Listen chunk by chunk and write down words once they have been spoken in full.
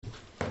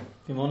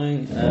Good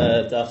morning.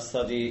 Daf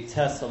study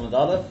Tes Amud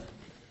Aleph.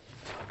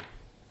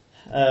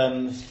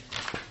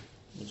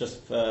 We'll just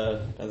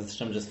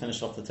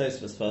finish off the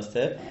Tosfos first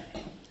here.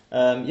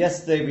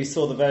 Yesterday we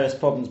saw the various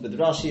problems with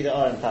Rashi. There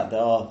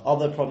are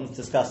other problems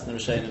discussed in the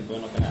Rishonim, but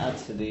we're not going to add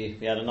to we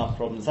had enough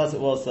problems as it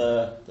was.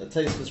 The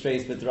Tosfos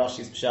raised with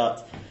Rashi's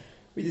Pshat.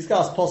 We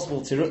discussed possible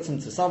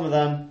tirutzim to some of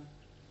them,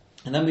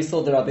 and then we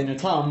saw the Rabbeinu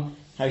Tam,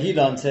 how he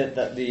learnt it,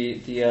 that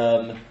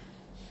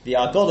the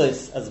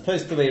Agodas, as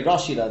opposed to the way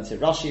Rashi learnt it.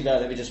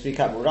 Let me just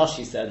recap what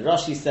Rashi said.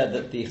 Rashi said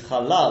that the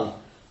Halal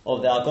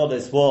of the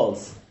Agodas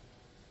was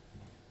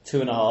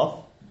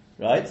 2.5,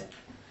 right?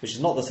 Which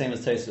is not the same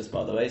as Tosfos,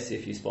 by the way, see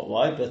if you spot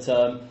why. But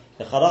the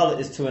Halal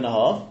is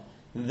 2.5.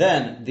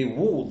 Then the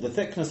wall, the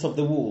thickness of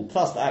the wall,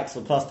 plus the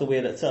axle, plus the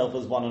wheel itself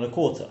was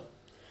 1.25.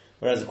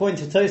 Whereas according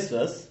to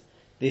Tosfos,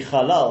 the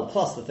Halal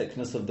plus the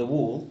thickness of the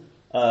wall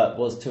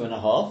was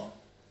 2.5.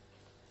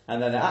 And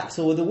then the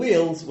axle with the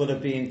wheels would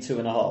have been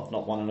 2.5,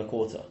 not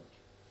 1.25.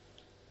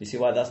 You see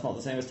why that's not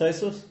the same as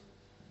Tosfos?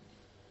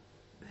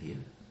 Yeah.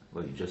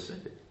 Well, you just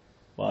said it.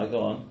 Well,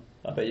 go on.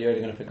 I bet you're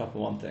only going to pick up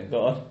on one thing.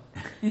 Go on.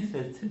 You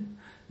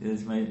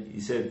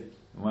said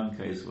in one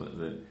case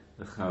the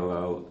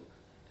halal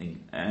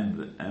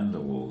and the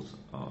walls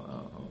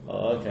are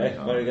okay.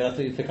 Very good. I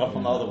thought you'd pick up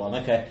on the other one.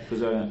 Okay.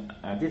 Because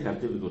I did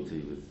have difficulty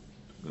with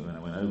when I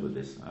went over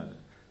this.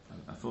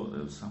 I thought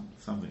there was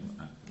something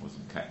I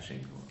wasn't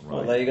catching. Right.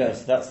 Well, there you go.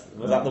 So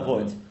was that the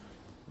point?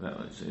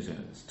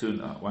 It's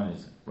 2.5. One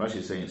is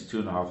Rashi saying it's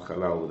 2.5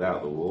 halal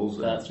without the walls.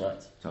 That's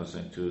right. So I was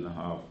saying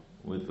 2.5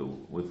 with the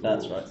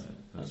That's walls. Right.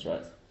 That's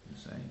right. You're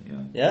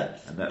saying, yeah. Yeah.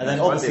 And then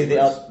obviously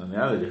the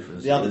other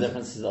difference. The other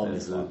difference is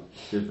obvious one.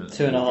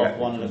 2.5,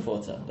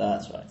 1.25.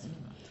 That's right. Yeah.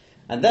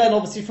 And then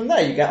obviously from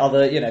there you get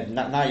other,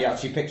 now you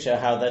actually picture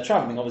how they're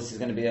travelling. Obviously it's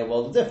going to be a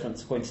world of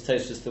difference. According to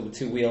Tosfos, the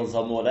two wheels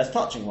are more or less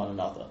touching one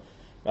another.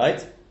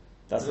 Right?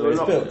 That's the way it's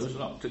built. It was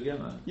locked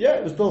together. Yeah,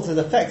 it was built as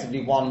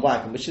effectively one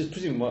wagon, which is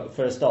presumably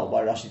for a start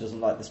why Rashi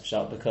doesn't like this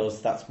pshat,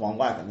 because that's one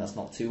wagon, that's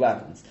not two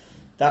wagons.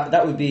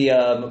 That would be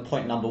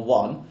point number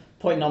one.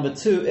 Point number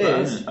two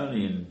is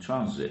only in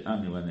transit,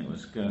 only when it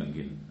was going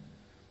in.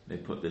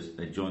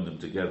 They joined them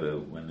together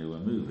when they were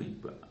moving,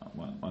 but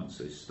once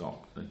they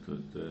stopped, they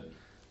could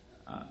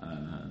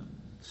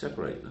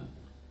separate them.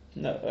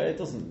 No, it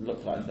doesn't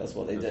look like that's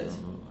what they did.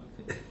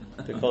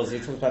 Because he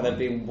talks about there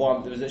being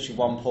one. There was actually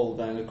one pole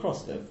going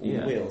across the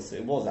wheels. So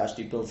it was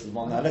actually built as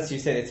one. Now, unless you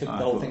say they took the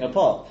whole thing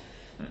apart.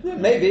 Yeah,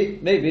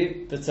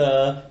 maybe. But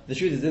the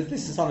truth is, if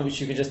this is something which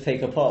you could just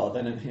take apart,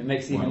 then it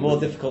makes it even more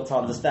difficult to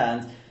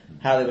understand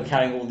how they were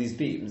carrying all these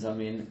beams. I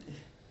mean,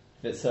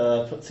 if it's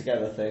a put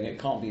together thing, it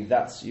can't be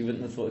that. You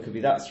wouldn't have thought it could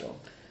be that strong.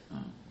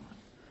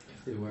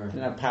 If they were, they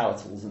didn't have power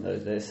tools in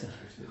those days.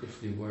 If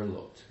they were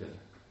locked together,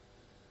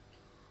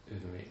 it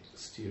would make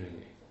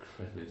steering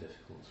incredibly difficult.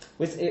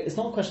 It's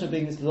not a question of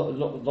being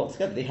locked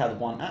together. They had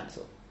one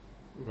axle.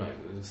 Right,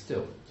 but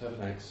still, to have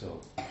an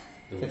axle.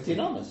 15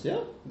 armors, yeah.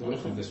 The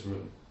width of this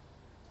room.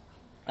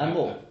 And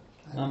more.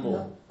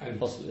 And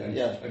possibly, and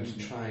to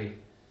try.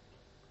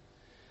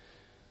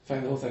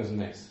 Find the whole thing was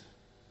nice,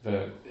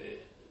 but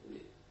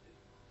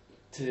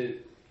to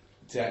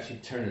actually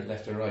turn it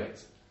left or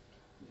right,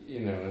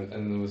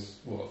 and there was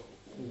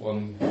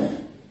one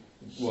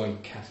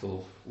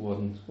cattle,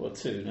 one. Well,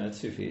 two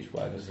for each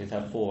wagon. So you'd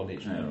have 4 on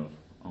each one.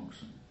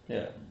 Oxen.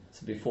 Yeah,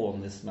 so before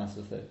on this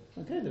massive thing.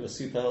 Okay, they were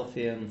super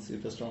healthy and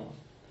super strong.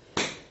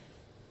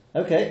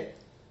 Okay,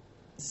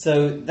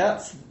 so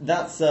that's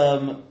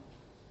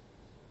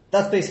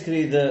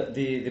basically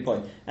the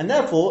point, and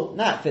therefore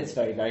now it fits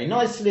very, very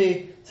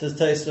nicely, says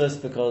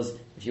Tosfos, because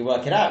if you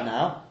work it out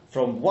now,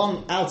 from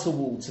one outer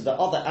wall to the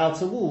other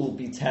outer wall will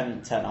be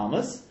 10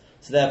 armors.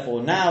 So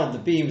therefore now the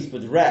beams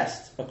would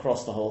rest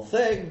across the whole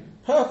thing.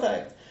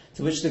 Perfect.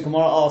 To which the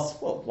Gemara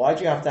asks, well, why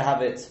do you have to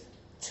have it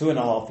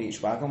 2.5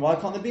 each wagon? Why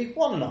can't there be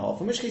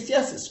 1.5? In which case,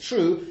 yes, it's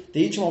true that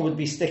each one would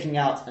be sticking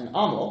out an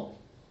amor.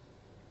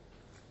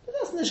 But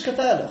that's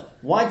nishkafelach.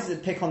 Why does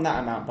it pick on that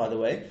amount, by the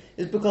way?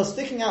 It's because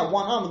sticking out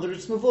one amor,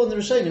 it's before in the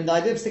Rishonim, the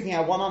idea of sticking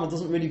out one amor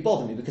doesn't really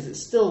bother me, because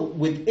it's still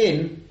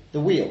within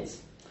the wheels.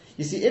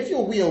 You see, if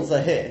your wheels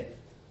are here,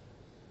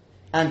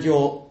 and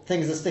your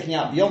things are sticking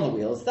out beyond the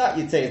wheels, that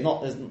you'd say is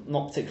not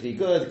particularly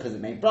good, because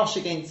it may brush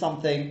against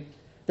something.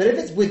 But if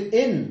it's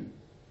within,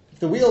 if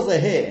the wheels are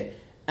here,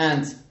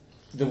 and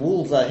the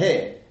walls are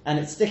here, and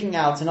it's sticking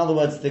out, in other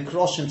words, the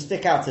karoshim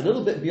stick out a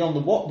little bit beyond the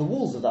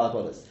walls of the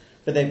agodas,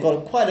 but they've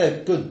got quite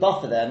a good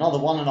buffer there, another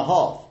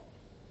 1.5,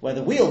 where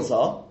the wheels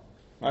are,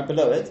 right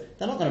below it,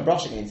 they're not going to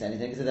brush against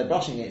anything, because if they're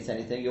brushing against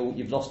anything,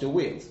 you've lost your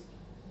wheels.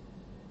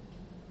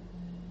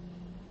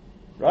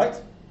 Right?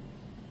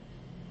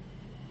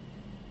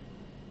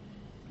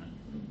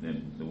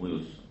 Then the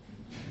wheels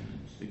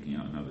sticking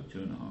out another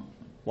 2.5.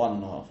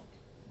 1.5.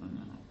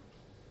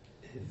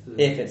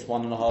 If it's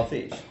 1.5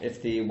 each.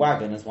 If the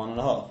wagon is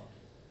 1.5.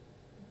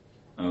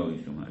 Oh,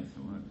 each one is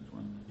the wagon is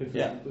 1.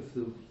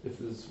 If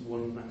there's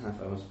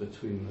 1.5 hours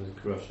between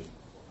the corruption.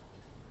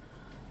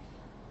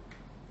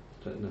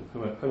 No,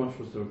 how much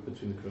was there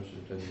between the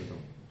corruption and the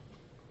middle?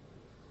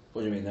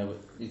 What do you mean?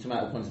 You talking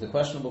about according to the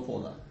question or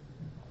before that?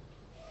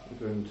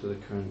 According to the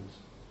current.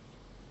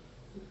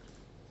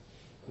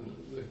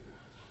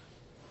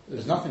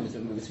 There's nothing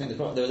between the.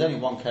 There was only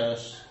one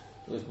Keresh.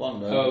 There was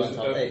one row. Went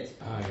up 8.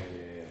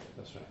 Yeah.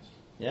 That's right.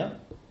 Yeah.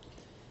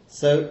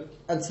 So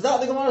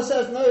that the Gemara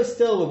says no.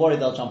 Still, we're worried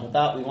they'll jump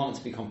about. We want it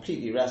to be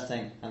completely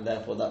resting, and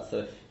therefore that's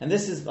the. And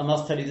this is, I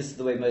must tell you, this is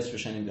the way most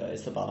Rishonim go.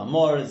 It's the Baal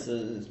Hamor.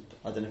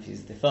 I don't know if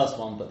he's the first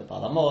one, but the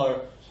Baal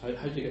Hamor. So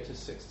how do you get to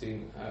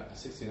 16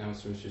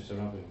 ounce Rosh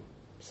Hashanah?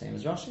 Same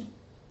as Rashi.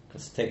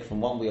 Because take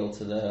from one wheel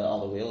to the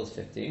other wheel is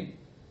 15.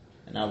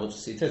 And now we'll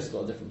just see Tosfos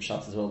got a different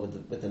shot as well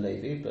with the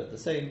Levi, but the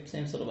same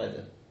sort of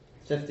idea.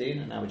 15,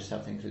 and now we just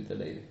have to include the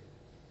Levi.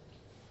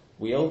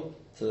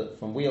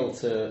 From wheel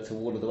to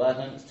wall of the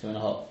wagon, it's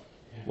 2.5.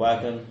 Yeah.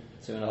 Wagon,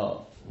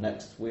 2.5.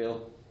 Next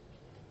wheel,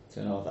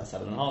 2.5. That's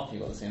 7.5.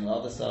 You've got the same on the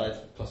other side.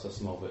 Plus a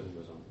small bit in the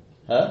middle.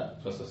 Huh?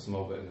 Plus a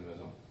small bit in the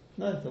middle.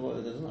 No,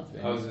 there doesn't have to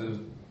be.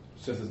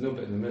 So if there's no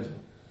bit in the middle,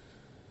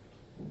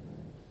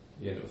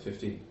 you end up with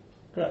 15.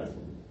 Correct.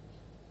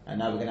 And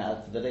now we're going to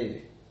add for the Levi.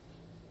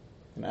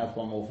 We're going to add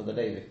one more for the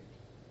Levi.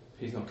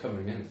 He's not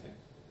covering anything.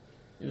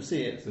 You'll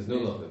see it. There's no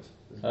logos.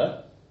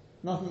 Huh?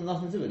 Nothing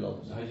to do with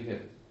logos. So how do you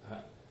get...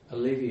 a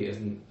Levi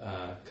isn't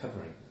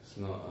covering. It's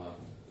not...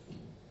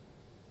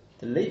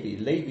 The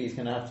Levi is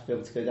going to have to be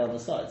able to go down the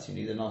sides. You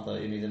need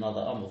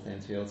another umble for him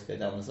to be able to go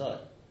down the side.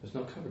 It's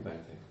not covered by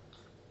anything.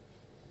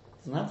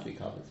 It doesn't have to be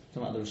covered.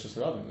 Talking about the Rosh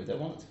Hashanah, we don't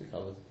want it to be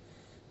covered.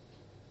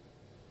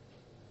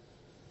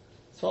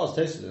 As far as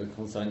Tosfos is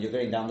concerned, you're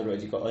going down the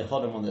road. You've got a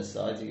hodom on this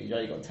side. You've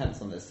got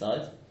tents on this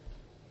side.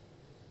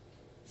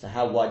 So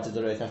how wide does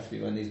the road have to be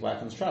when these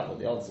wagons travel?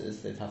 The odds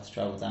is they'd have to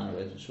travel down a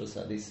road which was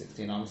at least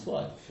 16 amos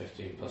wide.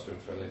 15 plus room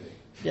for a Levi.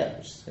 Yeah,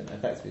 which is going to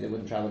effectively they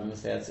wouldn't travel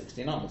unless they had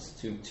 16 amos.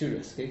 Too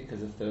risky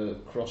because if the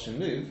Kroshim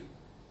move.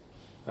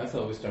 I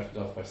thought we started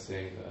off by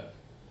saying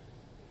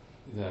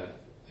that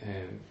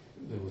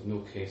there was no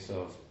case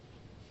of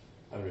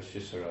a Rosh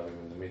Hashanah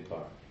in the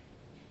midbar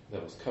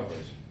that was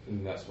covered,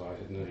 and that's why I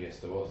didn't know. Yes,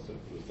 there was. It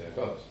was the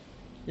Agadas.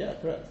 Yeah,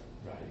 correct.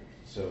 Right.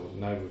 So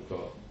now we've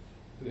got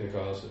the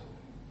Agadas,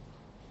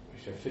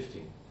 which are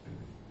 15.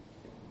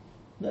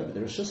 No, but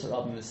the Rosh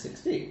Hashanah is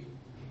 16.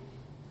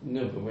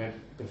 No, but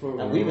before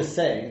we were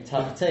saying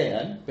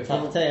Tachtein is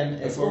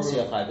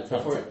also Yochai,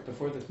 but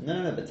before the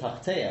no, but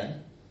Tachtein,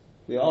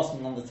 we were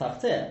asking on the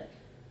Tachtein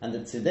and the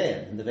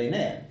Tzidein and the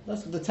Veinein.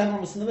 That's the 10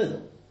 amos in the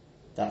middle.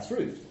 That's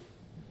roofed.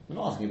 We're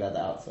not asking about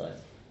the outside.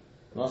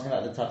 We're asking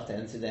about the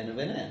Tachtein, Tzidein and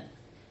Veinein.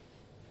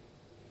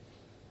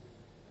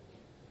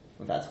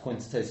 In fact,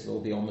 according to Tosfos, it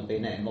will be on the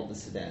Veinein, not the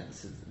Tzidein.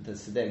 The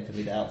Tzidein can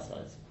be the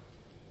outside.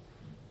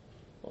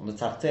 On the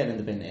Tachtein and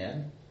the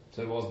Veinein.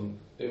 So it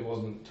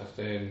wasn't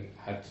Tachtein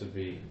had to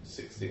be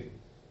 16.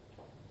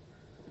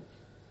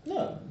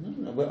 No.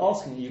 We're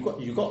asking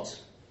you got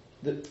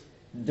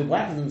the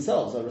wagons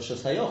themselves are Rosh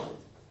Hashanah.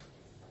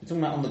 We're talking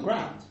about on the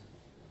ground.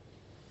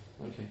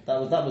 Okay. That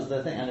was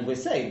the thing, and we're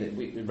saying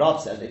that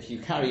Rav said that if you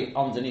carry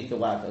underneath the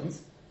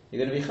wagons,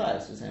 you're going to be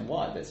chayav. So we're saying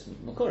why? But it's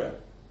makura.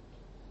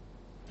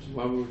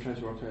 Why we were trying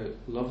to work out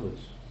loveless.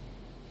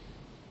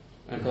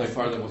 And how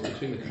far that was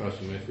between the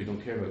Kroshim, if we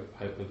don't care about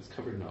how it's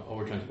covered now, all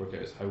we're trying to work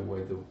out is how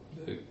wide the...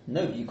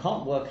 No, you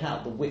can't work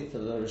out the width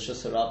of the Rosh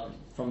Hashanah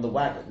from the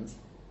wagons,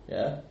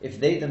 yeah, if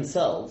they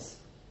themselves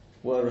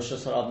were Rosh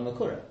Hashanah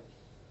Makura.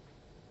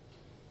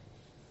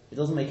 It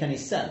doesn't make any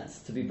sense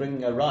to be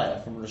bringing a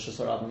raya from Rosh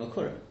Hashanah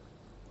Makura.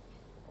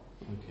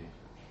 Okay.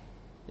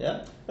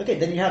 Yeah? Okay,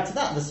 then you have to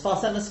that, the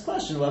Sfas Emes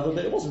question, however,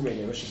 but it wasn't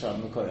really Rosh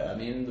Hashanah Makura. I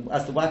mean,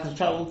 as the wagons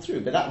travelled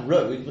through, but that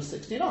road was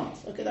 16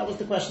 amos. Okay, that was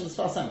the question the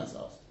Sfas Emes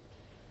asked.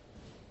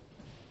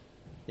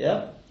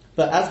 Yeah?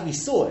 But as we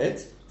saw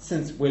it,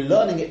 since we're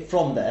learning it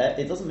from there,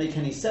 it doesn't make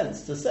any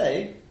sense to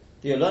say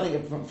that you're learning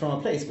it from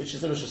a place which is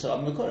the Rosh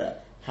Hashanah Makura.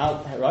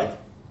 How, right?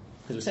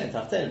 Because we're saying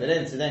Taften,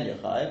 V'den,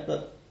 Yochai,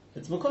 but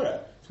it's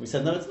Makura. So we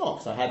said, no, it's not,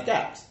 because I had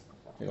gaps.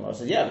 The Gemara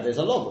said, yeah, but there's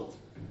a logud.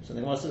 So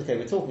the Gemara said, okay,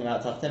 we're talking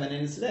about Taften and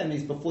Incident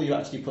means before you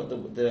actually put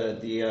the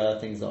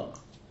things on.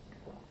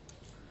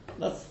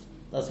 That's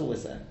all we're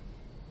saying.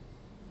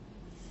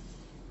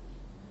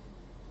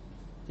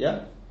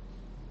 Yeah?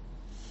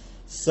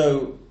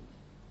 So,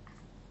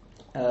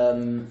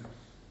 so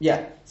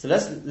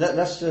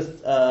let's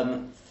just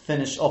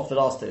finish off the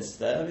last test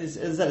there. It's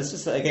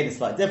just again a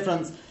slight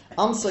difference.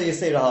 Amso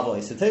Yisei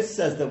Rahavoy. So Tosfos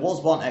says there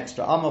was one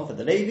extra amor for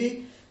the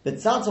Levi, but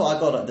Zanto I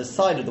got at the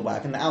side of the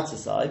wagon, the outer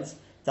sides.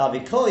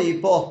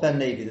 Davikoi boch Ben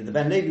Levi, that the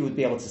Ben Levi would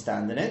be able to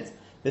stand in it.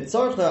 But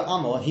Tzorcha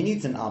amor, he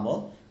needs an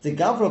amor. The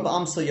Gavra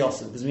Amso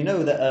Yosef, because we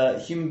know that a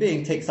human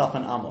being takes up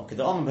an amor. Because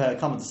the amor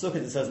comes to Sukkah,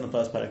 it says in the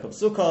first parak of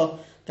Sukkah.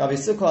 Gavi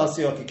Sukkah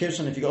Asiyok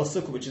Kirshan, if you got a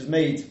Sukkah which is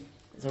made,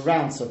 it's a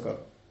round Sukkah,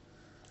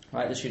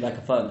 right? Literally like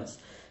a furnace.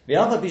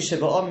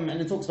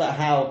 And it talks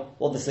about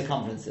what the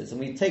circumference is, and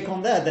we take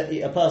on there that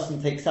a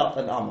person takes up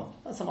an amor.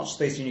 That's how much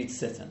space you need to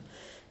sit in.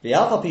 So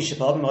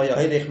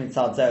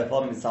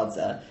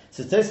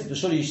Tosfos,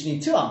 surely you should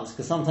need 2 amos,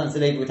 because sometimes the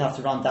lady would have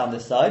to run down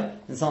this side,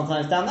 and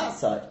sometimes down that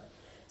side.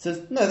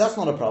 says, no, that's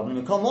not a problem.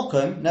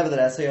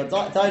 Nevertheless, so it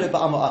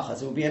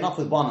would be enough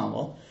with one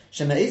amor.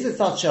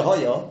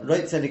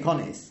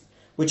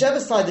 Whichever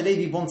side the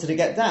Levi wanted to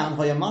get down,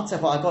 he'd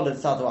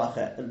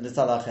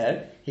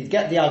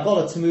get the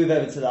agola to move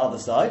over to the other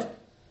side,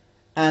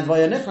 and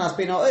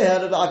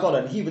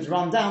he would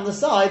run down the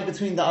side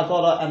between the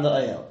agola and the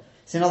ohel.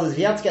 So in other words, if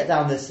he had to get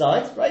down this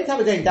side, right, he'd have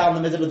it going down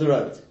the middle of the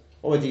road.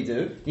 What would he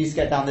do? He used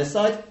to get down this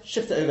side,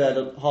 shift it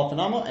over half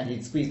an amor, and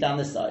he'd squeeze down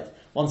this side.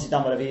 Once he'd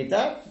done whatever he'd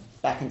done,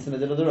 back into the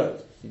middle of the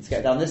road. He'd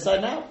get down this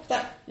side now,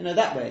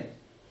 that way.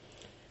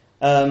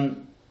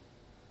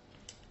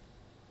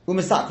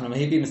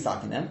 He'd be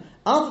mistaken them.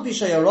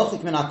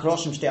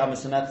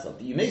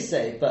 You may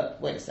say,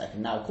 but wait a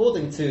second. Now,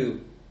 according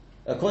to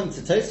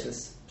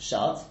Tosfos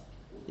Pshat,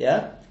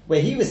 yeah,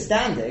 where he was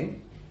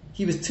standing,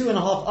 he was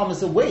 2.5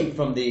 amos away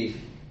from the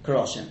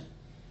Karoshim.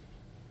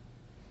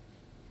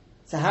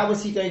 So how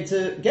was he going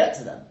to get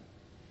to them?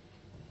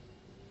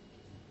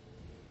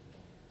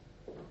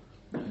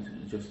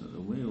 Just that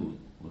the wheel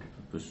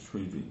was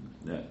protruding.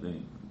 The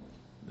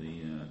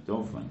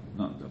dolphin,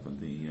 not dolphin,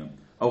 the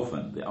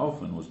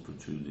Alphen was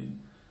protruding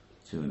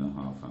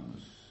 2.5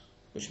 amos.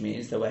 Which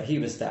means that where he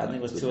was standing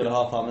was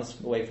 2.5 amos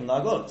away from the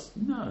agolas.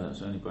 No,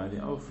 that's only by the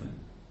Alphen.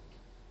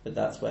 But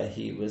that's where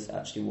he was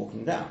actually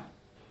walking down.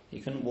 He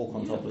couldn't walk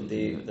on top of the.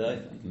 You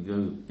can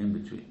go in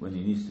between when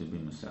he needs to be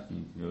Masakin.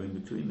 You can go in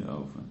between the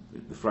Alphen,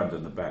 the front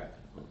and the back,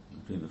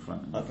 between the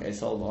front. And the okay,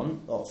 so hold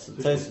on. Oh, so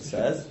Tosfos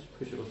says.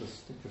 Push it with a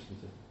stick or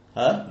something.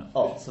 Huh?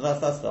 Oh, so that's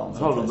the answer.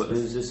 Hold on, but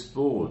there's this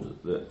board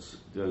that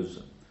goes.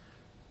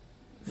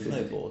 There's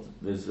no board.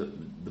 There's the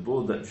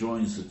board that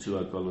joins the two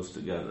agolas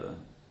together.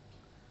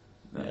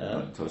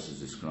 That Tosfos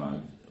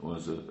described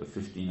was a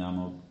 15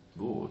 amor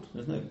board.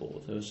 There's no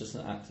board. It was just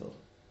an axle.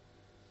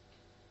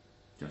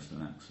 Just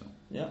an axle.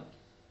 Yeah.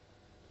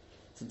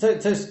 So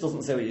Tosfos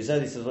doesn't say what you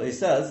said. He says what he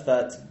says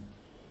that.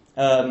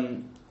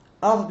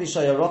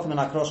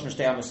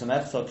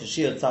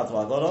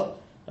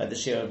 Like the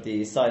shear of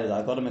the side of the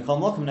agora,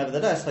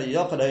 nevertheless,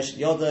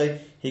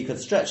 he could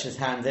stretch his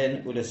hand in,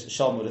 and be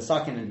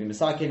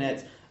misakin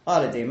it,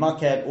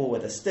 or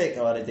with a stick,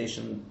 or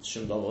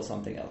shundol, or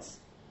something else.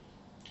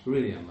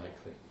 Really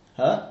unlikely.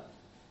 Huh?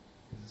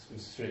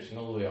 It's stretching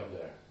all the way up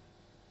there.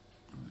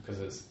 Because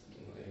it's,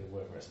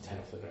 whatever, it's 10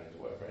 off the ground,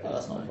 or whatever it is. Oh,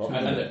 that's not a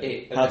problem. And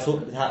 8. How tall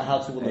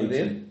will the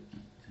Levium?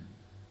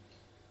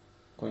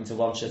 According to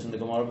one shit in the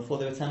Gemara, before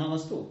they were 10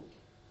 amos tall.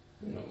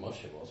 No,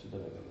 Moshe was, we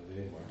don't know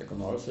the Levium were. The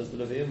Gemara says the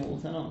Levium were all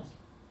 10 amos.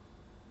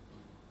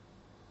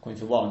 According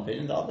to one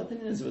opinion, the other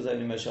opinion is it was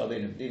only Moshe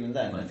Rabbeinu, but even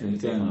then... Well, if you're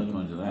going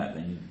according to that,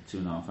 then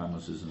 2.5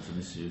 amos isn't an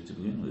issue to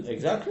begin with.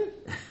 Exactly.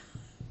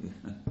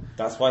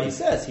 That's why he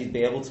says he'd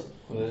be able to...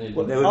 There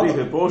would be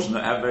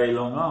proportionate at very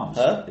long arms.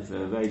 Huh? If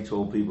they're very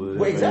tall people...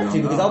 Well,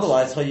 exactly, because arms.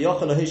 otherwise, to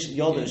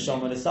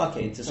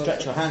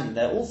stretch your hand in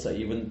there also,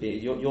 you wouldn't be...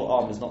 Your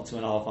arm is not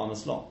 2.5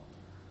 amos long.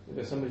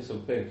 If somebody's so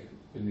big,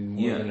 we need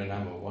more than an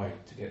ammo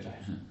wide to get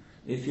down.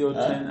 If you're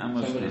 10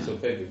 amos... Somebody so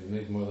big, we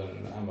need more than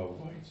an ammo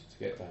wide to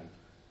get down.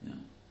 Yeah.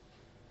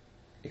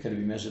 It could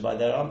be measured by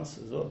their arms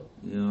as well.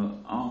 Your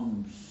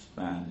arm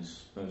span is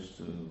supposed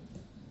to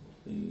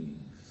be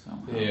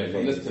somehow... Yeah,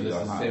 from this to this is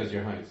the height. same as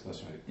your height,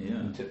 that's right. Yeah.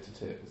 From tip to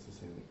tip, it's the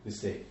same. They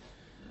say.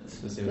 It's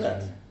the same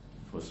Correct. as your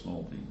For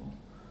small people.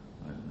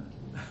 I don't know.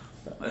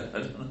 I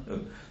don't know.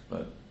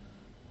 But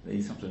they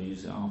sometimes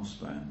use the arm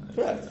span.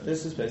 Correct.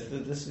 This is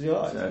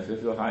your height. So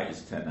if your height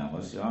is 10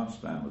 amos, your arm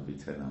span would be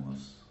 10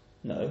 amos.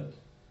 No.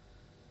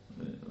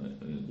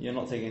 You're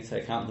not taking into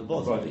account the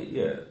body. Body,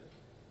 yeah.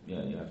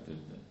 Yeah, you have to...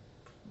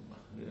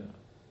 Yeah.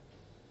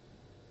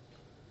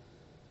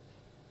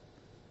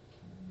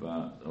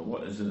 But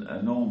what is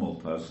a normal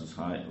person's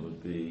height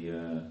would be...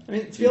 I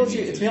mean, to be honest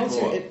with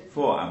you,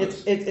 4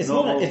 amos. it's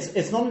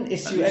not an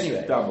issue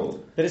anyway.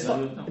 Double. But it's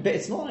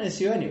not an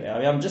issue anyway. I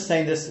mean, I'm just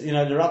saying this, the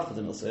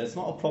Radchadim will say it's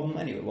not a problem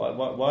anyway.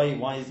 Why do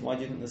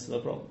you think this is a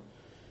problem?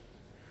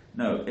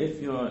 No,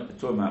 if you're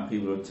talking about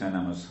people who are 10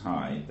 amos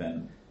high,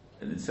 then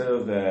instead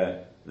of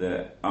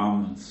their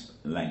arm's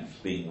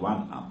length being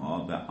 1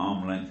 amor, their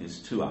arm length is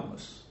 2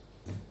 amos.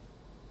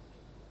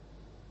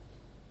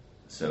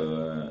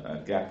 So a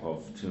gap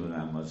of 2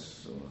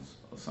 amos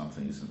or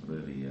something isn't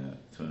really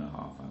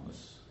 2.5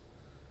 amos.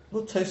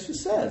 Well, Tosfos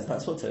says,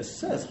 that's what Tosfos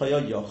says. I mean, I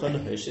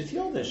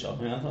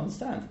don't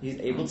understand. He's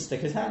able to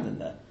stick his hand in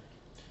there.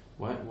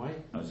 Why?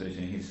 I was saying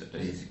he's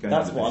going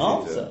That's to one the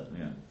answer.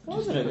 Yeah. Well,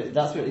 isn't it?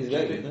 That's what he's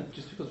going with.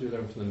 Just because we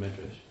learn from the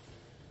Midrash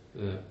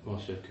that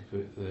Moshe could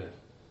put the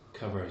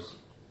covers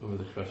over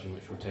the crushing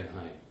which were 10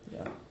 high.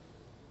 Yeah.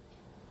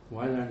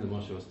 Why learn that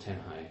Moshe was 10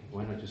 high?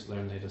 Why not just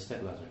learn they had a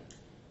step ladder?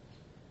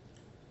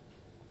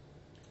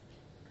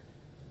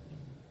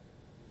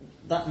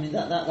 That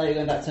you're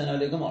going back to an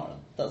earlier Gemara.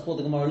 That's what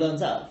the Gemara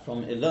learns out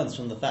from. It learns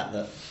from the fact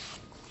that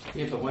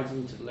Yeah, but why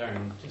didn't it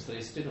learn just that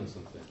he stood on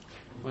something?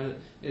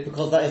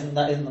 because that isn't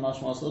the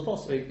mashmas of the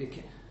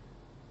pasuk.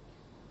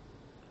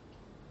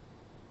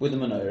 With the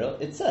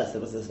menorah, it says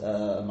there was this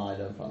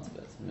Maida in front of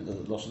it. I mean, the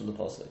lashon of the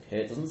pasuk.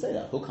 Here it doesn't say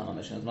that. Hukana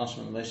Mishkan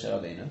Mashma Moshe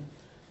Rabbeinu.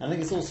 I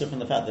think it's also from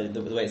the fact that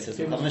the way it says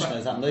He was Mishkan quite-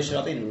 is that Moshe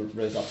Rabbeinu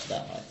rose up to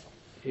that height.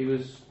 He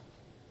was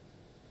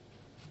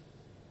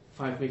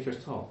 5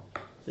 meters tall.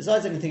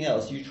 Besides anything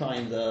else, you try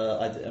and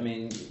I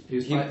mean, He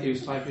was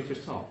 5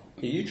 meters tall.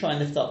 you try and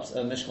lift up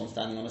a Mishkan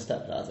standing on a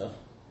step ladder.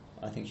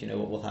 I think you know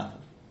what will happen.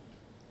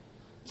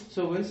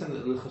 So we understand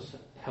that Luchos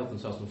held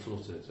themselves and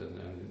floated, and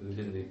they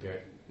didn't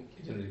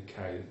really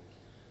carry.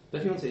 But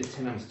if you want to say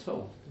 10 ams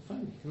tall, then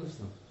fine, you can lift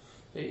them.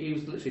 He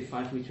was literally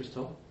 5 meters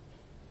tall.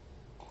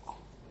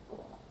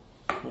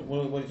 What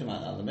are you talking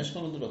about now? The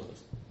Mishkan or the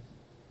Luchos?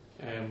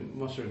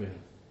 Moshe Rabbeinu.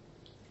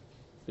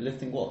 You're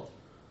lifting what?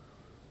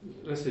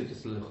 Let's say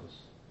just the Luchos.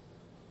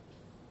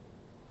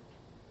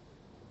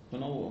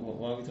 Well, no,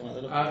 why are we talking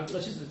about the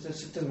Luchos?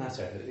 It doesn't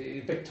matter.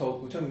 Big tall.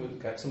 We're talking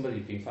about somebody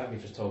being 5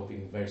 meters tall,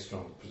 being very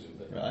strong,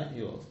 presumably. Right,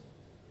 he was.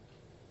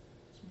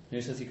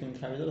 Who says he couldn't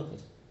carry the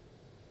Luchos?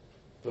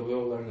 But we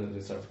all learn that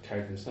they sort of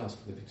carried themselves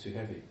because they'd be too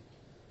heavy.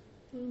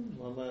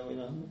 Well, where are we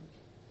learning?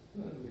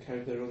 They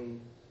carried their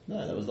own.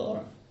 No, that was the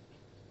Aron.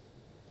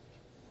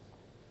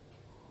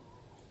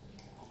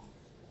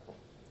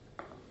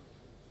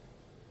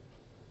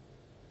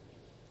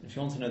 If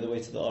you want to know the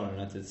weight of the Aron,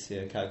 I did see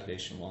a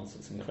calculation once.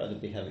 It's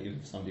incredibly heavy, even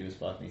if somebody was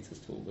 5 meters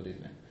tall,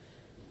 believe me.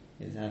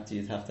 You'd have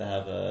to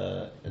have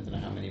I don't know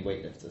how many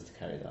weightlifters to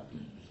carry that.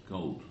 It's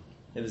gold.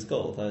 It was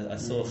gold. I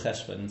saw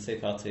Cheshvan in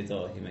Sefer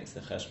Teidah, he makes the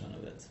Cheshvan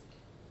of it.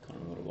 Can't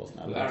remember what it was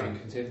now. Well, Aaron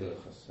contained the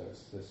Luchos, so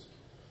it's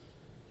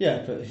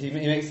Yeah, but he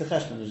makes the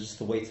Cheshvan of just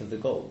the weight of the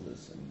gold.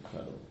 It's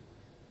incredible.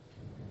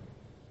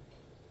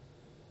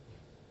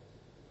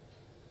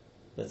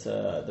 But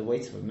the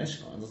weight of a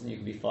Mishkan doesn't. You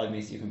can be 5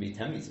 meters, you can be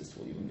 10 meters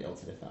tall. You wouldn't be able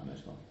to lift that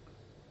Mishkan.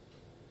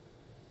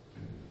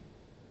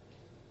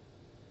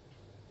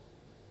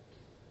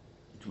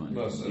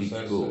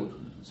 Each gold.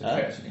 So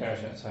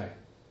carriage at a time.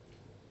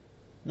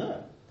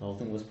 No, the whole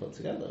thing was put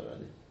together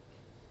already.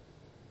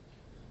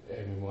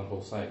 In one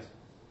whole side.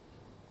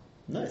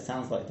 No, it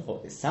sounds like the whole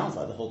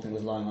thing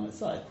was lying on its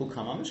side.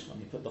 Kukama Mishkan.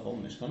 He put the whole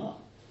Mishkan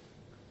up.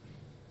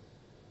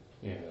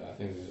 Yeah, I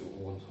think there's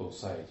one whole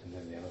side and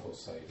then the other whole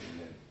side and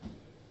then.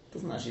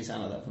 Doesn't actually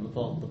sound like that from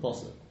the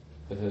Posuk.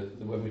 But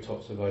when we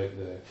talked about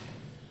the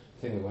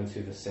thing that went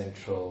through the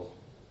central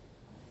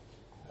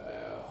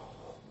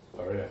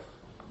Baruch,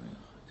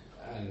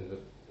 and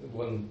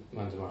one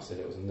Mandamar said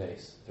it was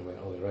nice, they went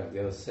all the way around. The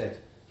other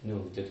said,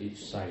 no, they did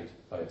each side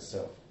by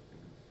itself.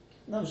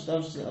 That was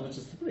just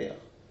the Briach.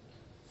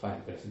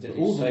 Fine, but if they did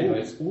All each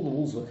the side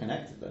walls were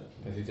connected though.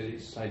 if they did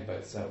each side by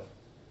itself,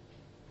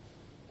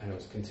 and it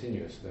was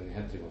continuous, then they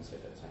had to do one side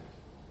at a time.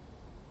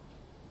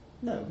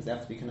 No, because they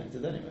have to be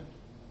connected anyway.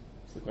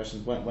 So the question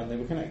is when they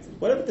were connected.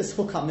 Whatever this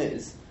hukam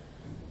is,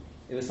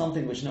 it was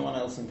something which no one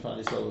else in Klal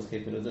Yisrael was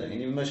capable of doing,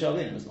 and even Moshe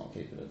Rabbeinu was not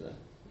capable of doing.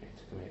 It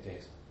took him 8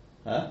 days.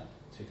 Huh?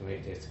 It took him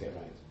 8 days to get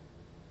right.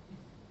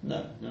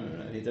 No.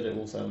 He did it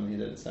all 7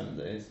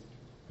 days.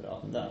 Put it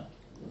up and down.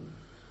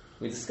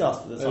 We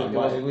discussed at the time.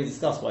 We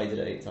discussed why he did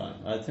it 8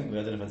 times. I don't know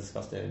if I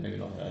discussed it. Maybe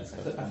not. I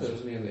discussed I thought it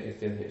was only on the 8th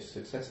day that it's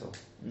successful.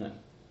 No.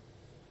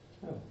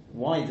 Oh.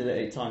 Why he did it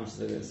 8 times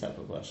is a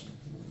separate question.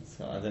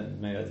 So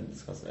maybe I didn't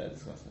discuss it. I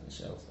discussed it in the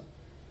shell. So.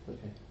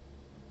 Okay.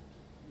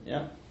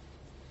 Yeah.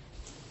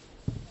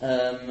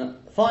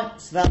 Fine.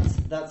 So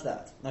that's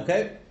that.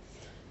 Okay.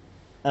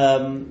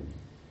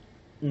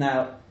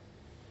 Now,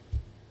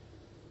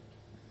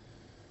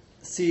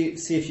 see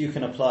if you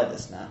can apply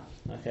this now.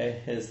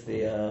 Okay. Here's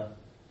the.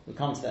 We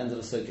come to the end of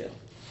the sugya.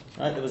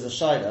 Right. There was a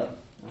shaila.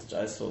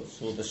 I saw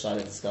the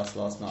shaila discussed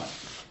last night.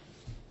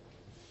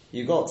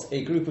 You got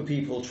a group of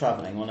people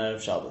travelling on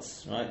Erev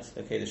Shabbos, right?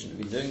 Okay, they shouldn't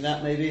be doing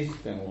that maybe,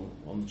 going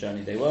on the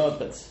journey they were,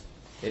 but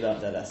they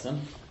learnt their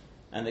lesson.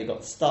 And they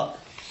got stuck.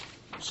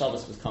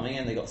 Shabbos was coming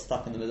in, they got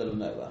stuck in the middle of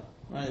nowhere.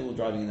 Right? They were all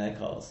driving in their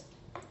cars.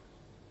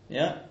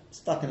 Yeah?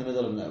 Stuck in the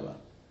middle of nowhere.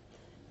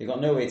 They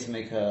got no way to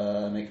make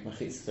a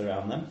mechitzah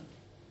around them.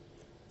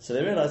 So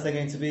they realise they're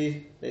going to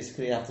be,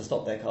 basically have to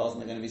stop their cars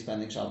and they're going to be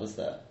spending Shabbos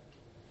there.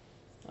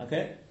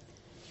 Okay?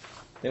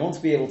 They want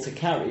to be able to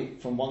carry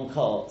from one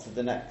car to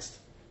the next.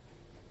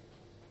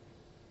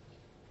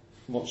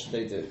 What should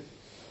they do?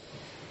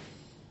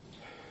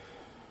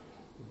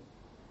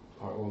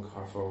 Or one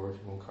car forward,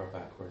 one car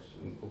backwards,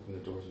 and open the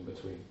doors in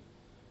between.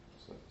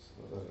 So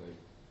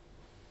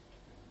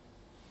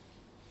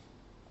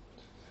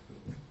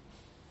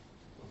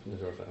open the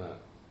doors like that.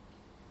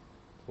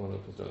 One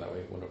opens the door that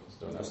way, one opens the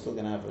door They're that way. still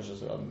going to have Rosh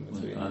Hashanah in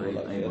between. Are or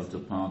like they able this. to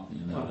park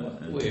in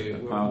Wait, a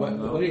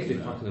what do you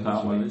think parking in the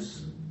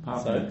Carmelis? Park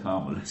in Sorry? a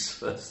Carmelis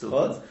first of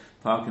What? all.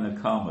 Park in a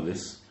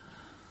Carmelis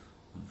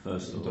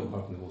first You of don't all.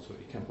 park in the motorway.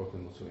 You can't park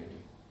in the motorway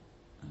anyway.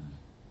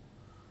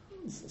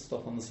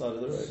 Stop on the side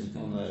of the road. In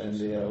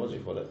the what do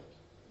you call it?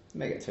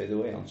 May get towed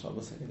away on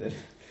Shabbos, I think.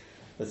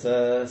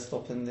 But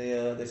stop in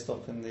the. They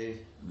stop in the.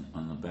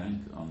 On the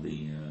bank, on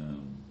the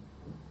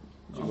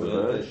Well,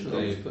 verge.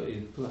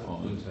 You pull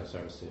out into a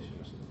service station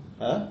or something.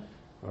 Huh?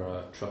 Or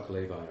a truck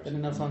lay-by or They something.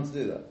 didn't have time to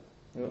do that.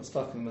 They got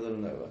stuck in the middle of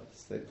nowhere.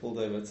 So they pulled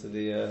over to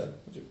the.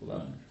 What do you call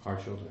that?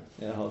 Hard shoulder.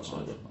 Yeah, hard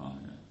shoulder. Oh,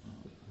 yeah.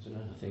 I don't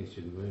know. I think it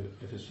should move.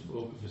 If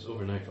it's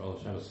overnight for all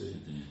the Shabbos,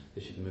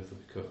 they should move the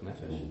Pikuach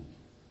Nefesh.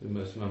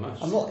 Most mamash.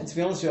 I'm not. To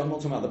be honest with you, I'm not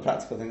talking about the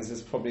practical things.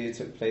 This probably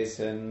took place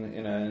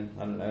in,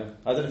 I don't know.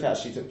 I don't know if it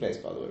actually took place,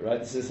 by the way. Right?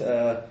 This is.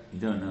 You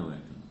don't know it.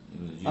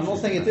 I'm not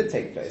saying it did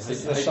take place.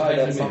 This is a How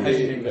shayla. do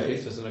you make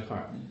mechitzas in a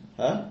car?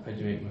 Huh? How do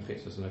you make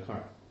mechitzas in a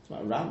car? It's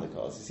not around the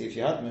cars. You see, if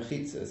you had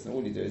mechitzas, then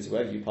all you do is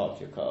wherever you park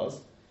your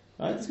cars,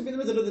 right? This could be in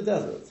the middle of the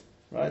desert,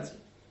 right?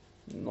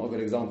 Not a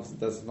good example because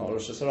the desert's not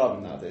Rosh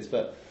Hashanah nowadays,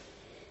 but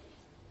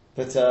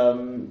the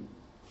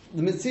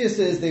Metzias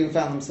is they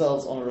found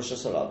themselves on a Rosh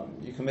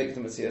Hashanah. You can make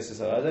the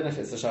Metzias. I don't know if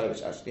it's a shadow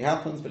which actually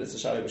happens, but it's a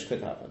shadow which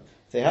could happen.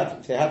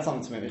 If they had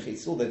something to make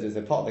mechitzah, all they do is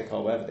they park their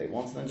car wherever they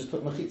want, and then just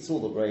put mechitzah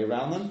all the way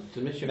around them,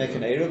 make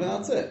an eruv, and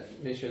that's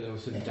it. Make sure there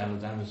was some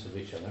damage of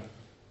each other.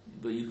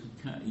 But you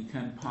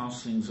can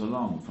pass things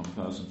along from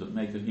persons that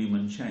make a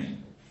human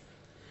chain.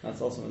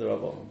 That's also the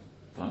Rabbanon.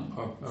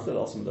 Still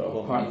awesome the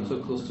Rabbanon. Parking so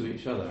close to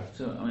each other.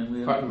 So I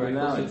mean, we're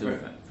allowed to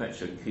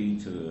fetch a key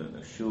to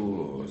a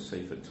shul or a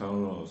Sefer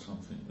Torah or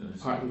something.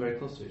 Parking very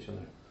close to each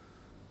other.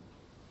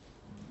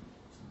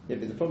 Yeah,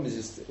 but the problem is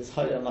just it's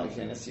highly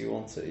unlikely unless you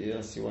want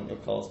your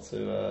cars to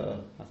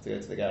have to go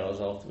to the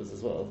garage afterwards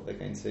as well. You're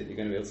going to be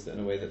able to do it in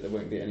a way that there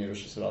won't be any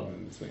Rosh Hashanah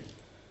in between.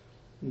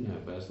 No,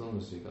 but as long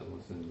as you got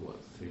within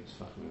 3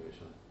 tefachim of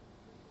each other.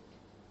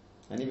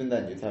 And even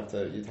then, you'd have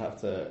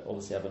to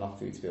obviously have enough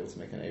food to be able to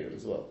make an eruv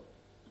as well.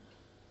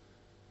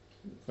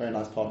 Very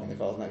nice parking the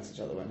cars next to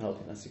each other won't help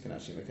unless you can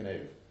actually make an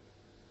eruv.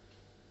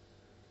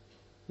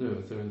 No,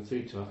 if they're in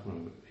 3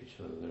 tefachim of each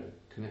other, they're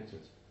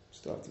connected.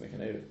 Still have to make an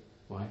eruv.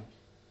 Why?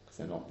 Because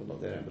they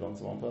don't belong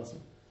to one person.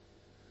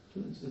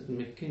 It doesn't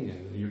make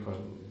kinyan. Your car,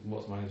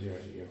 what's mine is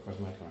yours. Your car's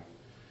my car.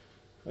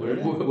 Oh,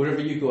 really?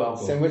 Wherever you go, I'll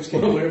go. So in which case,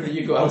 wherever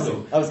you go, I'll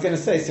go. I was going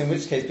to say, so in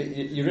which case, but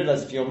you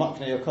realise if you're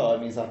mucking your car,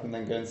 it means I can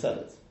then go and sell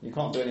it. You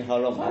can't do any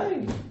haram.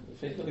 Fine.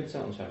 If it's not going to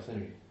sell on Shabbos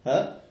anyway.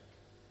 Huh?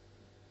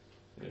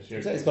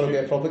 It's got to be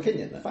a proper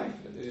kinyan then. Fine.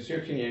 It's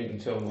your kinyan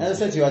until. As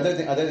I said to you, I don't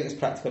think it's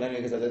practical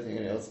anyway because I don't think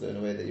you're going to be able to do it in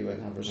a way that you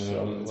won't have Rosh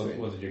Hashanah.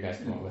 What did you guys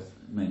come up with?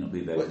 It may not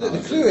be there. Well, the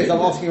clue is I'm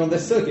asking on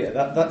this sugya.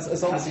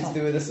 That's obviously to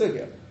do with the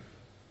sugya.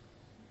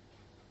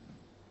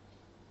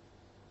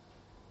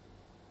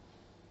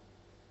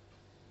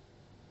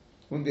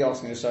 Wouldn't be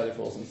asking a shayla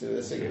for something to do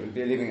with the sugya. We'd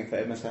be leaving it for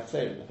Emes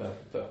HaChserim.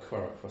 But a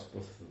car across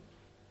both of them.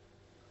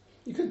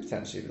 You could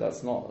potentially, but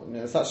that's not. I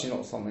mean, it's actually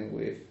not something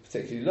we've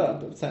particularly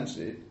learned, but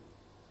potentially.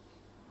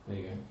 There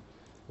you go.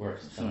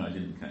 Works. Sorry, I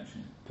didn't catch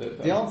you.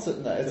 The answer,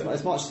 no,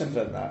 it's much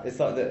simpler than that. It's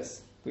like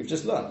this. We've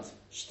just learned.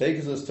 Shtei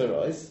Kazuz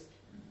Terais,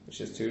 which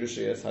is 2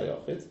 Rishiyas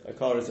HaYachid. A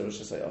car is a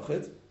Rishiyas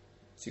HaYachid.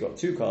 So you've got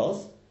 2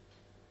 cars,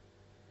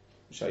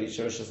 which are each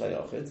a Rishiyas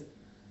HaYachid.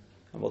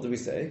 And what do we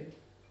say?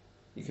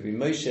 You could be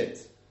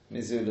Moshit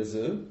Mizu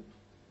Lezu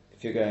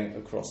if you're going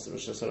across the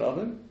Rishiyas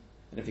HaRabim.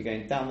 And if you're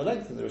going down the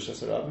length of the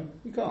Rishiyas HaRabim,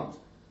 you can't.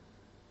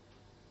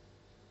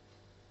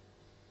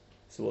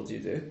 So what do you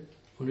do?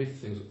 What do you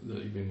think that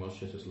you've been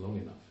Moshit is long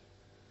enough?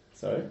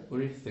 Sorry? What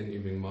do you think that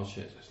you've been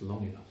Moshit is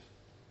long enough?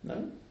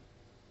 No?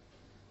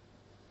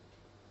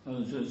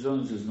 Well, as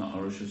long as there's not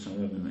a Rosh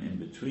Hashanah in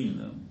between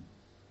them,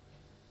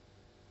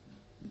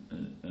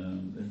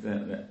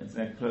 if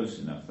they're close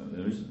enough that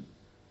there isn't.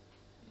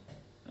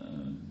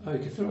 You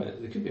can throw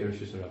it. There could be a Rosh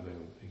Hashanah,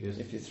 because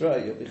If you throw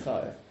it, you'll be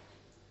chayav.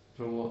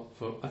 from what?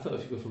 I thought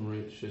if you go from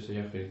Rosh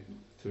Hashanah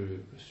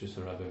to Rosh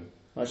Hashanah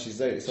Actually,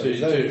 Zoe, to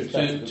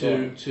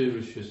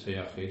Rosh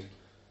Hashanah,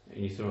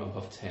 and you throw it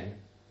above 10,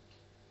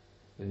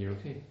 then you're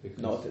okay.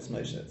 Not if it's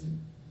Moshit.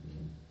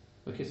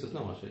 Okay, so it's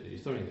not much. You're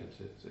throwing it.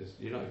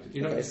 You're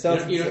not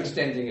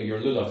extending your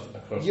lulav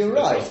across. You're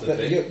right, across the but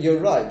thing. you're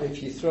right. But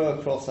if you throw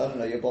across, I don't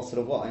know, your bottle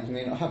of wine, you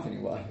may not have any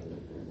wine.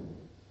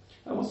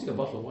 Once you got a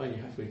bottle of wine,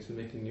 you're halfway to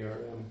making your.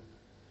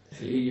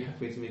 You're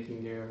halfway to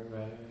making your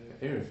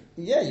eruv.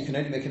 Yeah, you can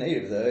only make an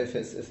eruv though if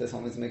there's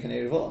something to make an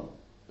eruv on.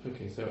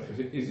 Okay, so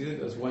if you think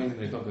there's wine and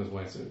there's not there's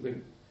wine, so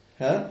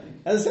Huh?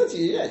 As I said to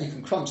you, yeah, you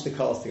can crunch the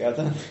cars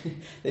together.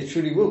 They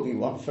truly will be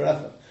one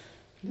forever.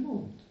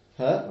 no.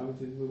 Huh? Why would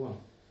they be one?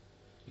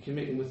 You can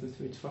make them within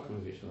 3 tefachim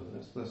of each other.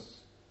 That's.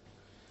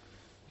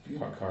 You can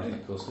park cars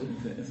that closely.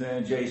 If they're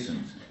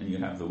adjacent and you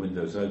have the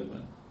windows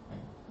open,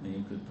 then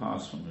you could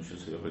pass from Rosh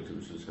Hashanah to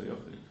Rosh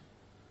Hashanah.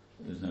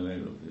 There's no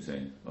eruv. You're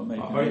saying, well,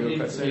 maybe you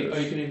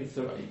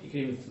can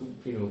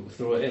even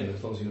throw it in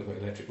as long as you've not got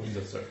electric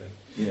windows, sort of thing.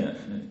 Yeah,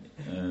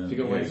 If you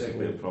got it would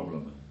be a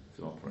problem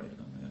to operate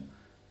them.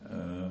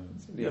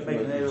 Yeah, make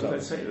an eruv at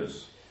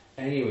Seiros.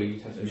 Anyway,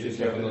 you'd have to be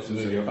careful not to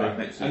move your car.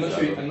 I'm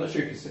not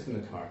sure you can sit in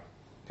the car,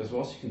 because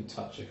whilst you can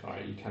touch a car,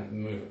 you can't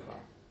move a car.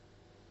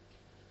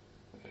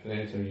 And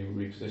anytime you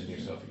reposition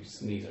yourself, you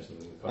sneeze or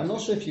something. I'm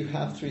not sure if you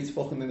have 3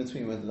 tefachim in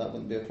between whether that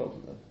wouldn't be a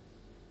problem though.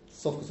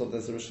 Sof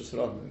there's a Rosh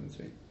Hashanah in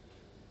between.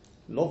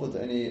 Lov would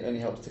only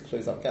help to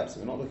close up gaps. So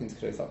we're not looking to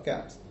close up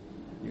gaps.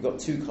 You've got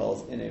 2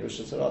 cars in a Rosh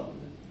Hashanah.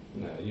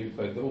 No,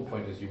 but the whole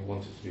point is you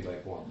want it to be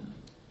like one.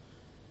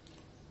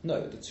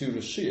 No, the 2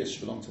 Roshiyas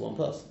should belong to one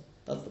person.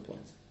 That's the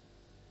point.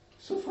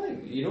 So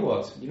fine. You know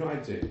what? You know what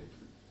I'd do?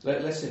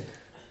 Let's say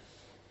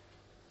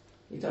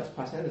You don't have to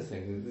pass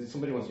anything.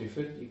 Somebody wants your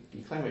food,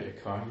 you climb out your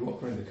car, you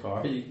walk around the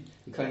car, you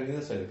climb the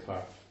other side of the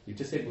car, you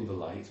disable the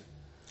light.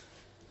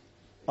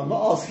 I'm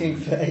not asking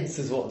for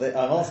answers I'm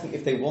asking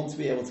if they want to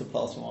be able to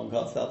pass from one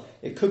car to the other.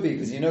 It could be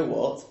because you know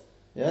what?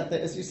 Yeah,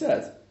 as you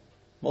said,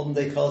 modern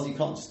day cars you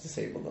can't just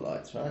disable the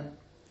lights, right?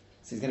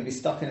 So he's going to be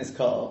stuck in his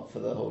car for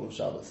the whole of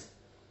Shabbos.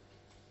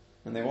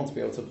 And they want to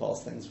be able to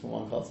pass things from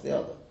one car to the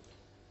other.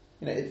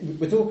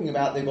 We're talking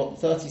about they've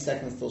got 30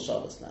 seconds till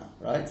Shabbos now,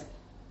 right?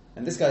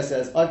 And this guy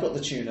says, I've got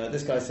the tuna,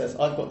 this guy says,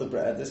 I've got the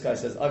bread, this guy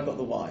says, I've got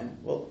the wine.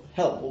 Well,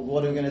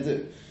 what are we going to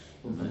do?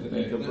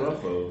 Make a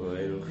bracha over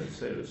Eruv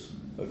Chetzeres.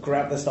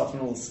 Grab the stuff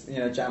and all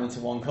jam into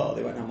one car.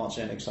 They won't have much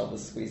Enik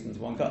Shabbos squeezed into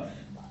one car.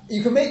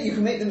 You can make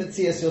the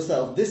Metzias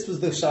yourself. This was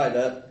the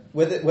Shaila,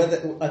 whether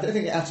I don't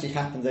think it actually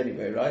happens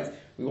anyway, right?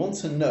 We want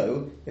to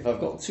know if I've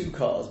got two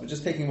cars. We're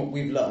just taking what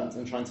we've learned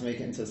and trying to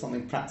make it into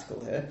something practical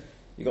here.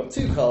 You've got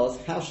two cars,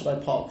 how should I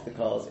park the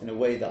cars in a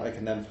way that I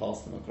can then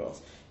pass them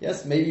across?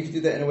 Yes, maybe you could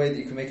do that in a way that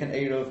you can make an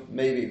Eruv,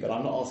 maybe, but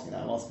I'm not asking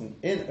that. I'm asking,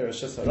 in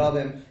Rosh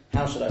Hashanah,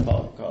 how should I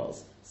park the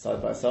cars?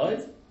 Side by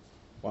side?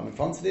 One in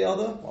front of the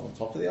other? One on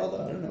top of the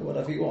other? I don't know,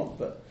 whatever you want,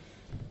 but...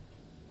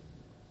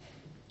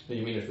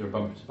 You mean if they're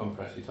bumper to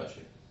bumper actually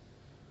touching?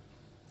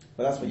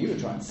 Well, that's what you were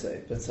trying to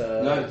say, but...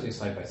 no, I was saying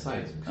side by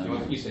side.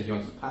 You said you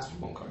wanted to pass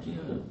from one car to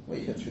the other. Well,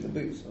 you go through the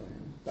booth, so,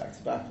 back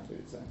to back, I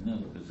would say. No,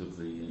 because of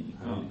you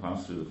can't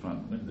pass through the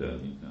front window.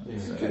 You can't.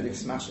 Yeah. Okay, they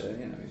smash it,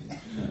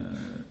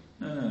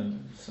 No,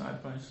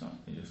 side by side.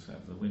 You just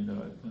have the window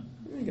open.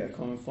 You get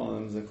one of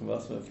them as a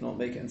convertible, if not,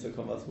 make it into a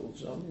convertible.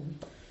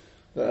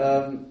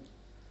 But,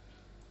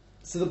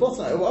 so the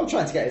bottom, what I'm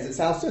trying to get is it's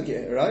Al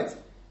Sugya, right?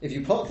 If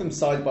you park them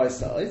side by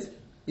side,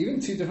 even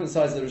two different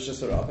sides of the Rosh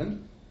Hashanah,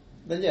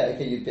 then yeah,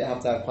 okay, you'd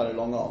have to have quite a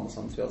long arm or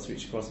something to be able to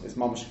reach across. If it's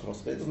mamash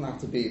across, but it doesn't have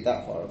to be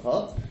that far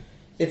apart.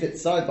 If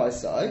it's side by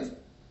side,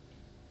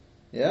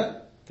 yeah,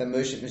 then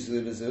Moshe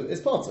Mishlu Mizu is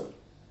Potter.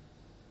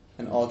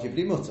 And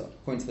arguably Mutter.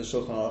 According to the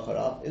Shulchan Aruch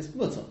Harav, is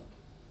Mutter.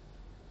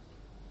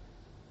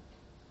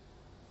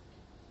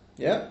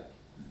 Yeah?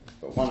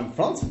 But one in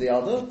front of the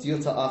other,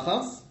 Diyuta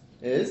Achas,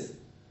 is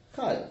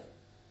Chayav.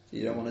 So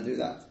you don't want to do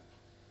that.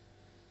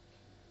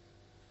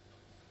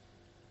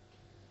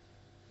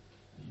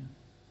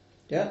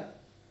 Yeah?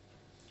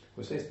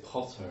 We say it's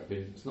Potter, but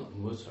it's not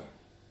Mutter.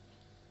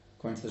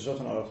 According to the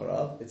Shulchan Aruch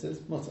Harav, it is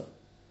Mutter.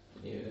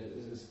 Yeah,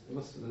 there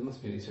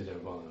must be an Isser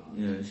Derabbanan.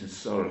 Yeah, it's a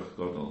Sorach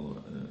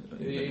Godel.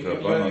 You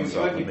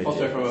might be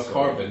Potter from a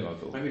carbon,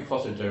 might be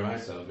Potter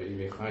Deraisa, but you'd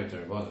be Chayav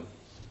Derabbanan.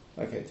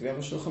 Okay, do we have a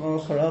Shulchan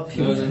Aruch Harav?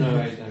 No,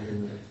 I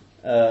agree.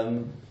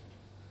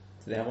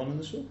 Do they have one in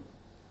the shul?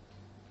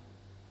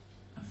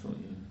 I thought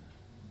you.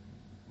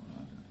 Well, I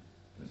don't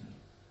know.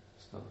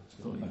 It's not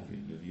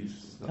You've used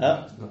it.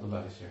 It's not the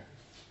baddest here.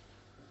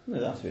 No,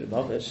 that's really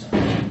rubbish. The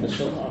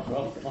Shulchan Aruch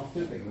Harav, not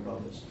flipping the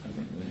rubbish. I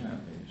think we have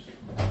used.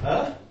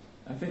 Huh?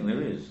 I think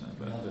there is,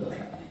 but it's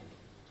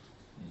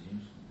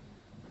useful.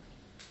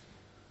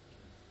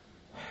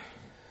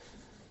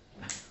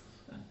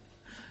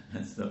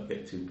 Let's not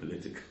get too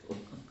political.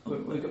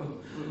 We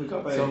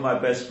got Some of my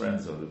best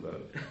friends on the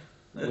boat.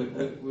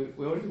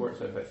 we already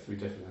worked out about 3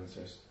 different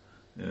answers.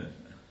 Yeah.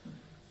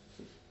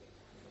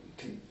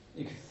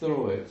 You could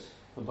throw it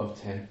above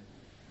 10.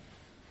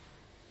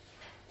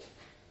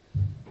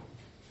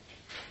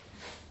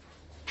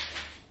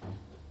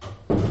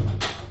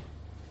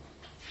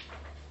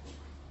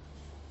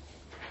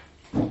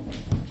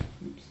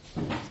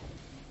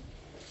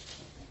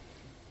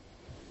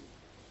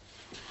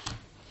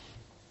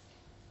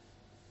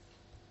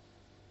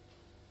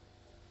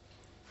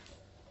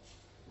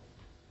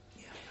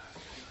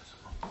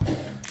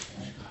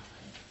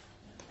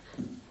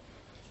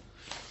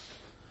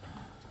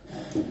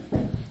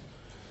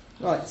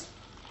 Right.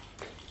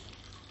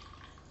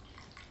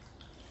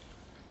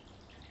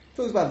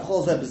 Talks about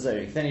B'chol Zeh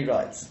B'Zorik. Then he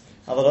writes,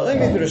 "Aval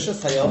ha'omid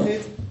b'Rishus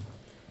Hayachid,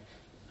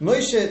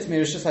 Moshe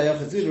miRishus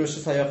Hayachid zu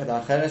l'Rishus Hayachid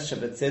ha'acheres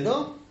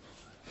shebetzido."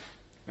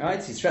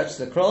 Right, he stretches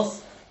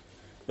across.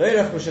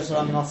 V'erech Rishus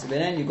Hashanah Nasi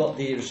B'nein. You've got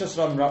the Rishus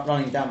Hashanah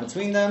running down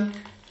between them.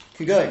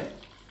 Keep going.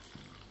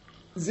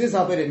 Ziz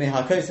ha'berit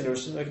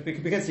meha'kos,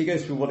 because he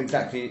goes through what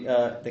exactly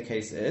the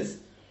case is,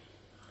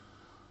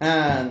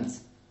 and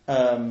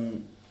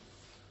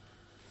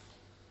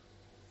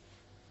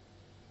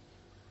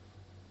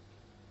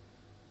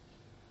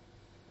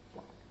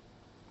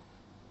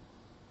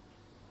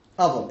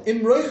but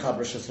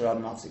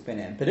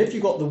if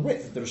you've got the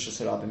width of the Rosh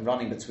Hashanah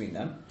running between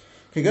them,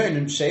 they're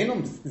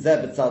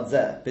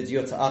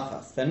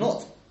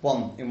not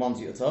one in one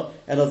diyuta,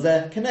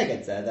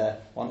 they're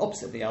one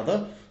opposite the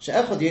other.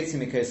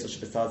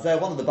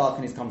 One of the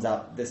balconies comes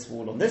out this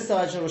wall on this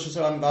side, and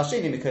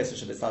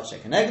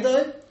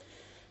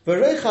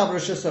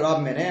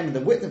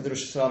the width of the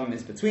Rosh Hashanah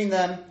is between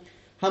them.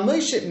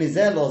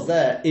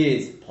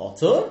 Is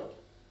potter,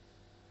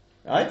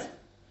 right?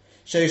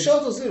 Because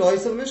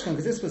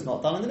this was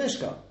not done in the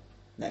Mishkan.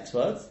 Next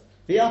words.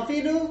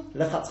 V'afilu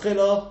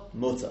lechatchila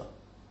muta.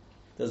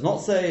 Does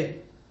not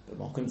say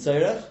b'mokun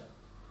tzorech.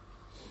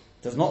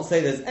 Does not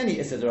say there's any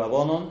Isser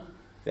D'Rabbanan.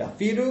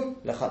 Ve'afilu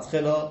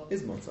lechatchila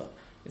is mutter.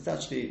 It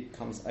actually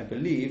comes, I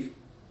believe,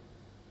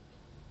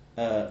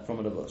 from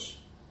a levush.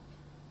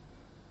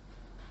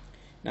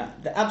 Now,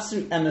 the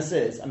absolute emes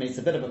is, it's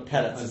a bit of a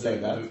pellet to say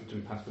that. Do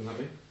we pass in that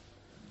way?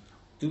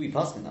 Do we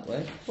pass in that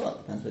way? Well, it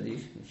depends whether you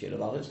feel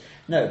about it.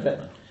 No,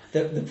 but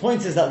the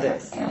point is that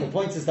this. The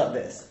point is that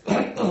this.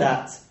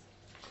 That.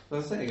 What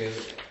I'm saying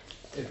is,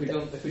 if we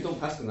don't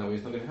pass in that way,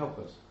 it's not going to help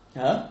us.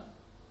 Huh?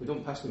 If we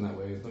don't pass in that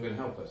way, it's not going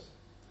to help us.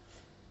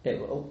 Yeah,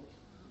 well,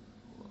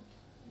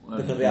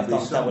 because we have to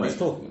understand what he's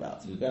talking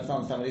about. We have to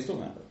understand what he's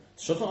talking about.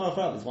 Shulchan Aruch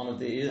Harav is one of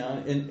the,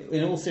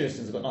 in all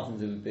seriousness, it's got nothing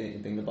to do with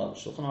being the Bible.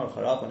 Shulchan Aruch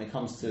Harav, when it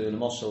comes to the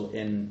Moshel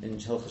in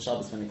Hilchos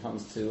Shabbos, when it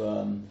comes to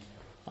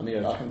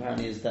Amir al-Akim,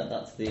 apparently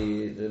that's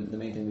the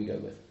main thing we go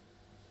with.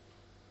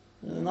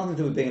 Nothing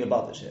to do with being the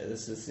Bible here.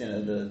 This is,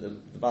 the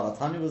Baal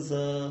HaTanya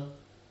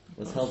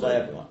was held by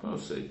everyone.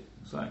 Mostly.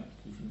 It's like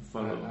you can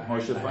follow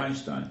Moshe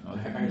Feinstein. I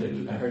heard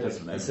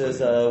it. This is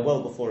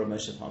well before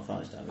Moshe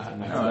Feinstein.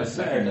 No, I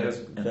say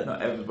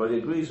not everybody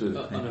agrees with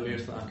it. On Amir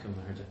al-Akim,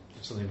 I heard it.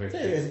 Something very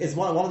cute. It's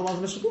one of the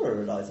ones Mishnah Berurah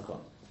relies upon.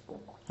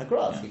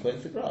 Hagras, he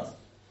quotes the grass.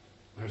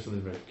 I heard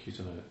something very cute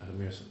on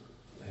Amir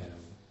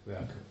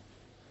al-Akim.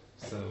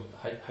 So,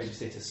 how do you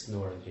say to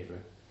snore in Hebrew?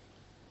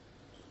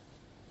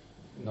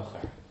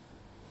 Nocher.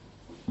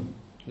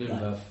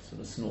 Like,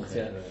 sort of snorts,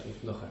 yeah.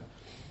 Nocher.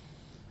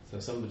 So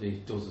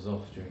somebody dozes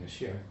off during a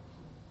shear.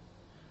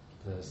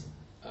 There's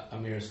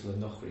Amir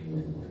Nochri.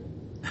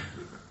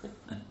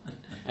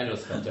 I know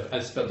it's spelled different.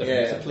 It's spelled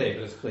different. It's a play,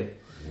 but it's a play.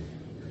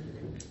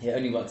 It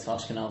only works for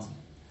Ashkenazim.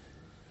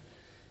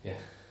 Yeah.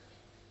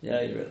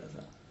 Yeah, you realise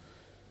that.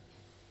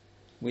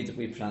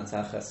 We pronounce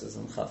our chesses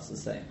and chafs the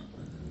same.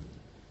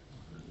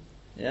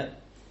 Yeah.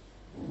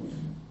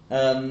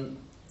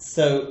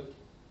 So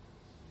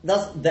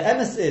that's the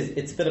emes is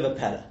it's a bit of a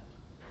pella.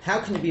 How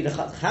can it be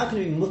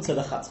mutter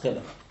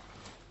lechatchila?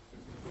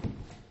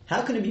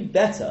 How can it be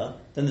better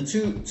than the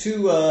two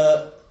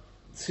Rishiyas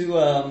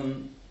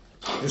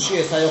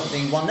Hayoch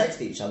being one next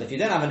to each other? If you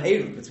don't have an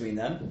eruv between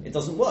them, it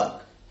doesn't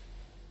work.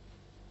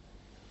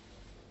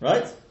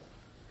 Right?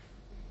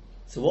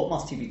 So what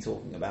must he be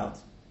talking about?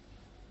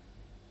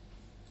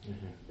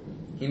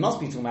 Mm-hmm. He must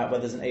be talking about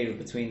whether there's an eruv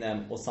between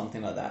them or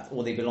something like that,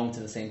 or they belong to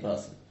the same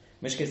person.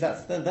 In which case,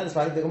 then it's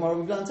like the Gemara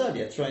we've learned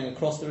earlier, throwing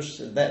across the Rosh.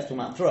 That's talking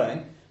about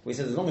throwing. We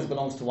said as long as it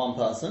belongs to one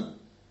person,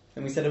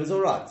 then we said it was all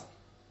right.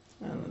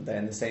 And they're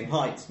in the same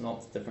height,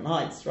 not different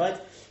heights, right?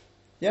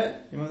 Yeah,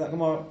 you remember that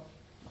Gemara?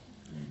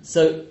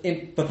 So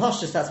in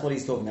Bapashtas, that's what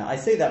he's talking about. I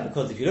say that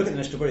because if you look at the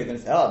Mishnah Berurah, you're going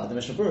to say, but the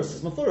Mishnah Berurah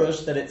says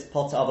Mefurish that it's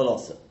Potter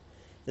Avalosa.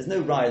 There's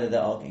no raya that they're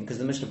arguing, because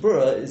the Mishnah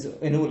Berurah is,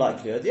 in all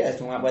likelihood, it's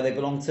talking about where they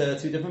belong to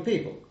two different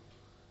people.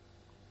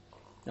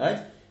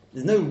 Right?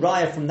 There's no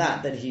raya from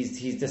that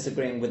he's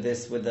disagreeing with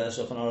this, with the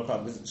Shulchan Aruch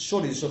Harav, because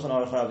surely the Shulchan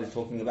Aruch Harav is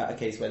talking about a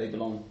case where they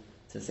belong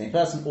to the same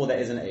person, or there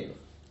is an eruv.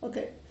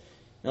 Okay.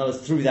 In other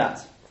words, through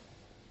that.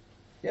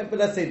 Yeah, but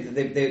let's say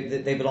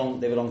they belong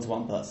to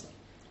one person.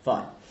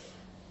 Fine.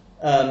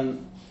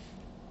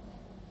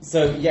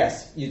 So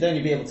yes, you'd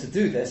only be able to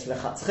do this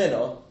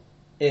lechatchila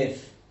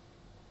if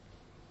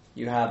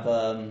you have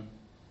belong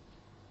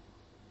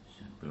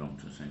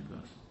to the same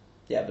person.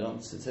 Yeah,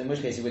 belongs to. So in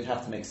which case you would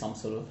have to make some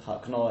sort of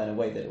haknoah in a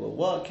way that it will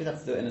work. You'd have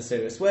to do it in a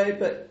serious way,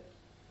 but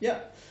yeah.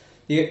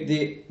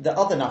 The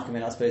other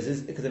nafkamin, I suppose,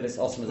 is because if it's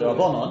osma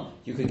d'Rabbanan,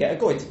 you could get a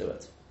goy to do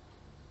it.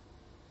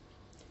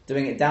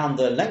 Doing it down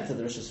the length of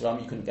the Rosh Hashanah,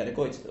 you couldn't get a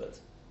goy to do it.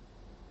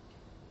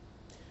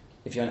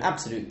 If you're an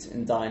absolute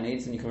in dire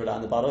needs, then you can rely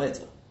on the Baro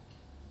Ita.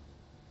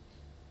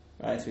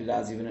 Right? Who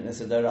allows even in a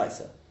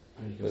Doraisa.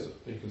 And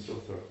you can still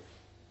throw.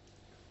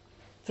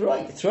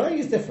 Throwing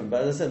is different,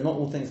 but as I said, not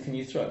all things can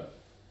you throw.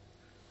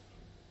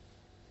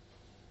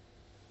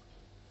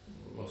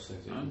 Most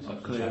things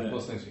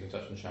you can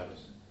touch on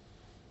Shabbos.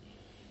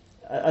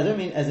 I don't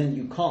mean as in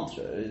you can't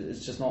throw,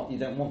 it's just not, you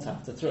don't want to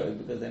have to throw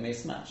because they may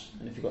smash.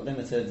 And if you've got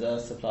limited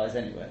supplies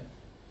anyway.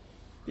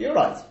 But you're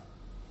right.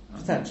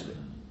 Potentially.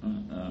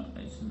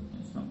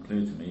 It's not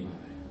clear to me.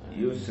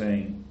 You're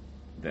saying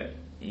that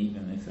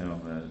even if they're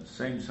on the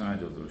same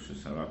side of the Rosh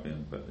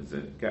Hashanah, but there's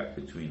a gap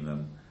between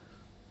them,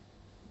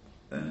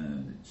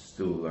 and it's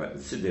still like the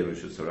Siddur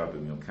Rosh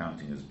Hashanah you're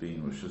counting as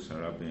being Rosh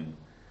Hashanah,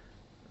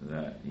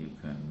 that you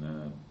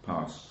can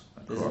pass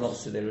across. This is not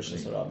Siddur Rosh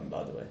Hashanah,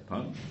 by the way.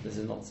 Pardon? This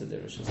is not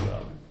Siddur Rosh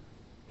Hashanah.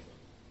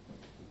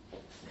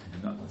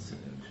 Not the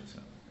Siddur Rosh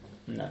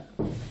Hashanah. No.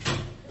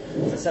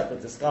 It's a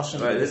separate discussion.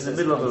 Right, it's in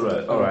the middle of the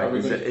road. All right,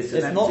 it's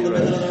not the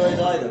middle of the road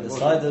either. The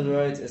side of the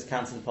road is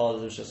counted part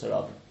of the Rosh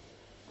Hashanah.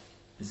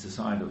 It's the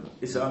side of it.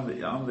 It's on the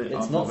It's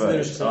on not the Siddur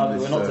Rosh Hashanah.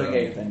 We're not doing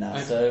anything now.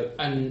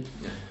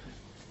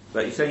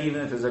 But you say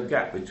even if there's a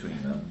gap between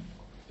them,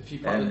 if you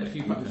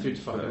put the 3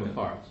 to 5 them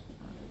apart,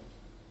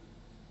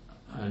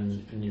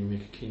 and you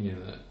make a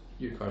kinyan that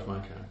your car's my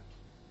car,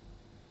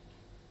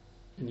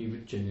 and you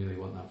would genuinely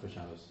want that for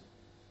Shabbos.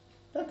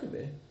 That could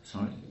be.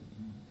 sorry.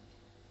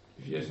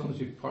 As long as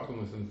you park them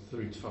within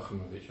 3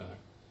 tefachim of each other,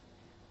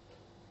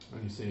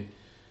 and you say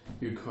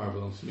your car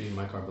belongs to me,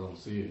 my car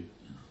belongs to you,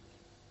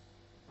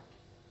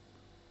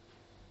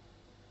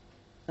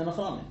 And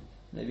Achalami.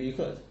 Maybe you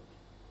could.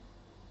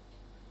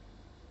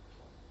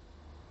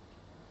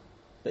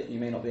 But you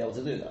may not be able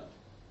to do that.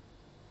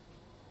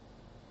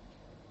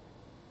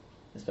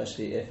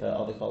 Especially if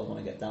other cars want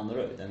to get down the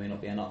road. There may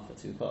not be enough for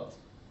two cars,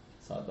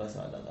 side by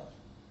side like that.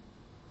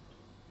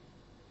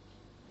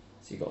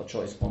 So you've got a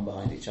choice, one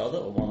behind each other,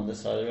 or one on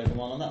this side of the road and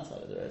one on that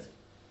side of the road.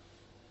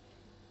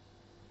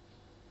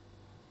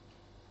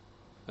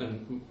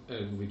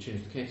 And we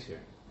changed the case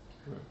here.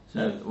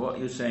 So what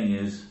you're saying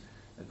is,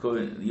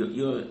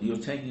 you're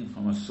taking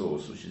from a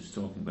source which is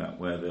talking about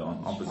where they're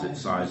on opposite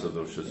sides of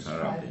the Rosh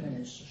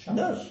Hashanah.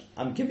 No,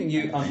 I'm giving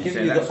you the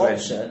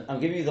option. I'm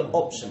giving you the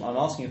option. I'm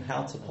asking you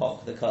how to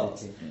park the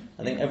cars.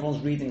 I think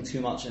everyone's reading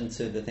too much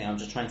into the thing. I'm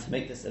just trying to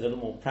make this a little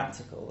more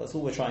practical. That's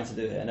all we're trying to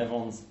do here. And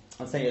I'm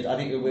saying, I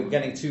think we're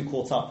getting too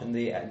caught up in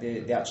the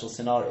actual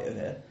scenario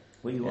here.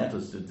 Well, you want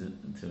us to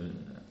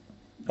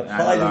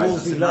apply the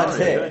rules we've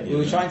learned here. We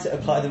were trying to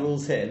apply the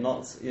rules here,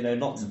 not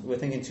we're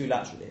thinking too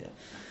laterally here.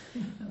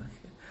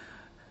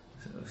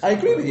 I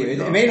agree with you.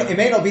 It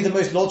may not be the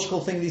most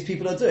logical thing these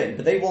people are doing,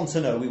 but they want to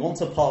know. We want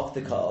to park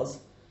the cars,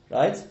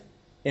 right?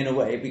 In a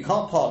way, we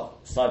can't park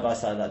side by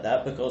side like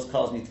that because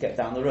cars need to get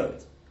down the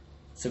road.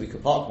 So we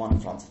could park one in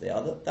front of the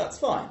other. That's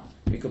fine.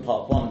 We could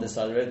park one on this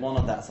side of the road, one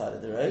on that side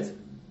of the road,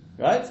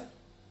 right?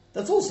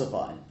 That's also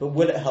fine. But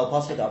will it help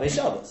us with Avei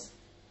Shabbos,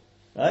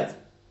 right?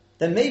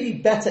 Then maybe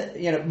better,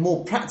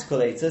 more practical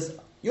laters.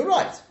 You're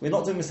right. We're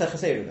not doing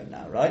Maseches Eruvin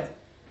now, right?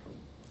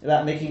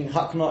 About making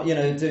haknot,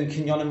 doing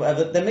kinyon and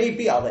whatever. There may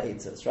be other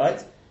heters,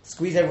 right?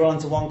 Squeeze everyone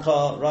into one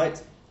car,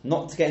 right?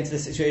 Not to get into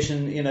this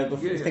situation,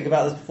 think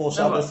about this before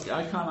Shabbos.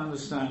 I can't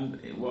understand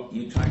what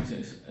you're trying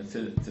to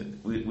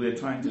we're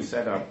trying to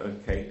set up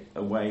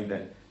a way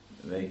that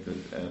they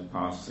could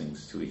pass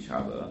things to each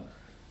other,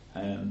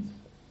 and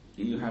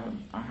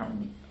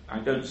I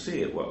don't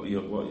see it. What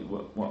you're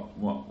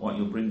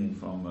bringing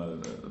from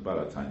the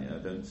Balatanya,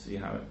 I don't see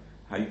how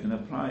you can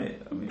apply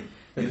it. I mean,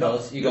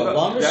 because you got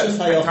one Rosh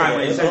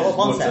Hashanah.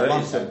 One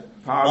second.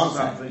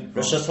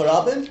 Rosh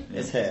Hashanah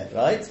is here,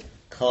 right?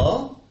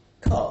 Car.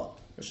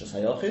 Rosh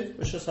Hashanah,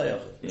 Rosh Hashanah.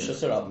 Rosh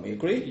Hashanah. We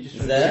agree?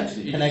 It's there.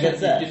 Can I get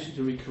there? You just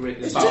to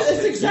recreate the balcony.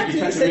 It's exactly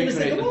the same as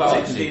the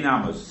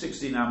balcony.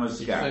 16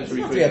 amas gap. It's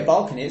not really a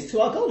balcony. It's two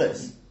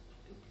argolas.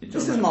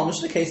 This is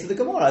mamish the case of the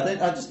Gemara.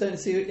 I just don't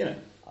see Rosh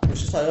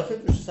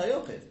Hashanah, Rosh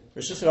Hashanah.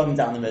 Rosh Hashanah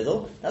down the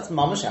middle. That's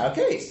mamish our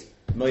case.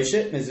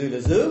 Moshe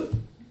mezulazu,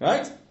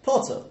 right?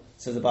 Potter.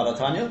 So the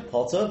Balatanya,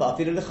 Potter,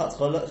 Ba'afilu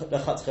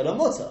lechatchila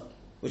Mutter,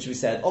 which we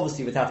said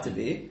obviously would have to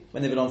be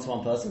when they belong to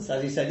one person. So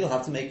as you said, you'll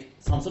have to make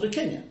some sort of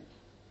kinyan.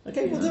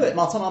 Okay, we'll do it.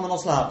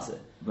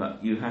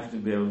 But you have to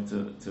be able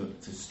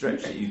to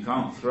stretch it. You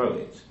can't throw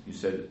it. You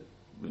said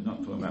we're not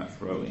talking about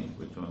throwing.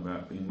 We're talking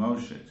about being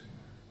moshit.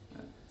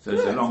 So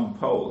it's a long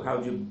pole. How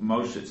do you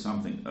moshit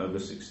something over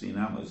 16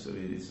 amas? I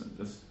mean, it's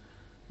just.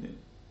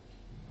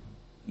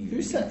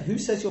 Who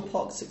says you're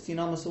parked 16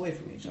 amas away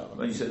from each other?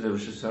 Well, you said the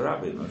Rosh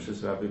Hashanah. Rosh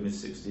Hashanah is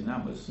 16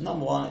 amas.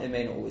 Number one, it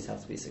may not always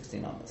have to be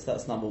 16 amas.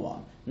 That's number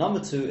one. Number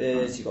two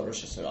is you've got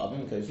Rosh Hashanah.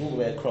 It goes all the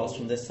way across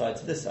from this side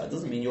to this side. It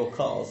doesn't mean your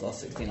cars are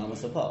 16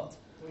 amas apart.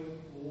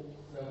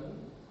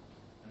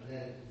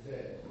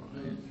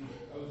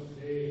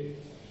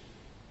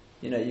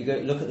 You go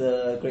look at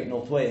the Great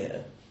North Way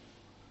here.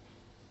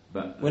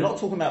 But we're not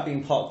talking about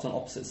being parked on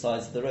opposite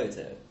sides of the road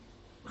here.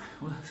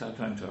 Well, I'm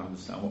trying to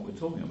understand what we're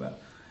talking about.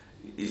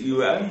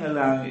 You are only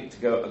allowing it to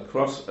go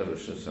across a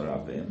Rosh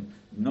Hashanah,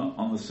 not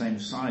on the same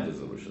side as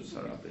the Rosh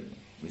Hashanah.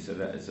 We said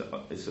that it's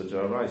a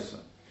D'oraisa.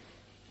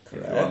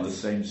 Correct. If you're on the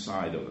same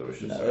side of the Rosh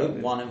Hashanah.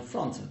 No, one in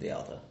front of the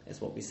other is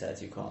what we said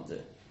you can't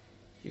do.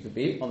 You could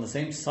be on the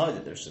same side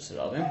of the Rosh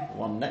Hashanah,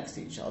 one next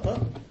to each other.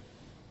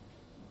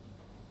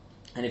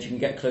 And if you can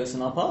get close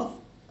enough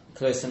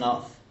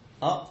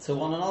up to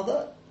one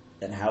another,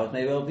 then Howard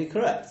may well be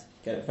correct.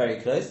 Get it very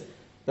close.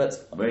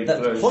 But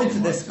the point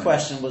of this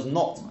question was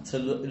not to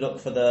look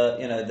for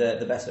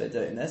the best way of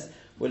doing this.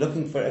 We're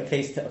looking for a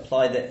case to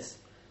apply this.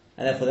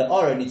 And therefore there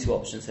are only two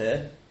options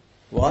here.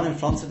 One in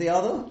front of the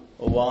other,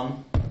 or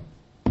one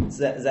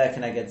Zeh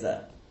Keneged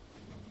Zeh.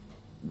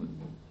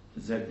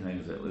 Zeh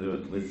Keneged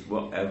Zeh, with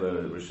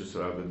whatever Rosh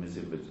Hashanah is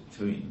in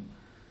between.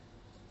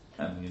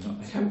 I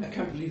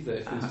can't believe that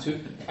if there's two...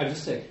 I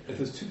just say, if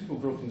there's two people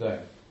broken down,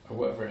 or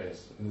whatever it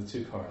is, in the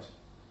two cars,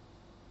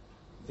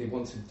 they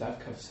want to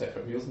have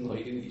separate meals and not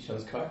eat in each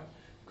other's car.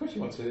 Of course you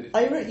want to...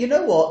 you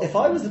know what? If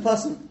I was the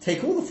person,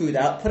 take all the food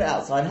out, put it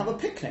outside, and have a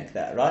picnic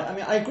there, right? I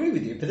mean, I agree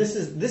with you, but this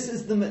is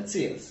the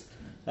Metzius,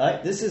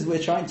 right? We're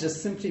trying to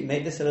just simply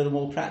make this a little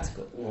more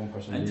practical.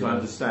 And to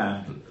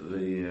understand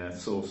the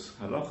source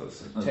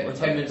halachas.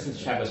 10 minutes into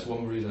Shabbos,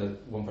 one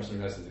person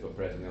realises they've got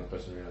bread and the other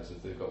person realises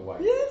they've got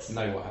wine. Yes.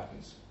 Now what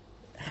happens?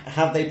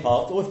 Have they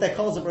parked? Or if their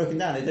cars are broken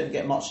down, they don't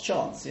get much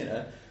chance,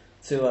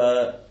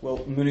 to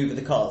manoeuvre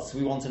the cars. So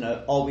we want to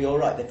know, are we all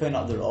right? They phone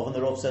up the Rov, and the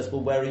Rov says, well,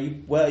 where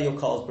are your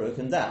cars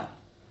broken down?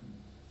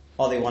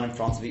 Are they one in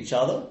front of each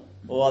other,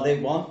 or are they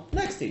one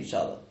next to each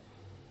other?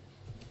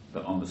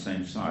 But on the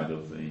same side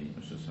of the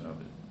Rosh Hashanah.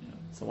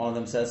 So one of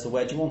them says, so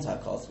where do you want our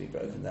cars to be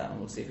broken down?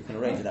 We'll see if we can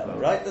arrange it that way,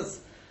 right?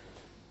 So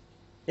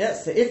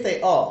if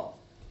they are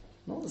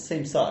not the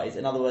same size,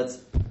 in other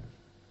words,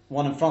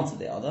 one in front of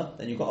the other,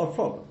 then you've got a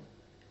problem.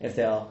 If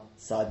they are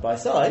side by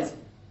side,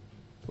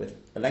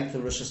 with the length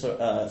of the Rosh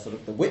Hashanah, sort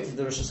of the width of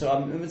the Rosh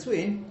Hashanah in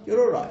between,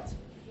 you're alright.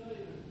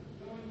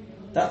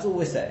 That's all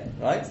we're saying,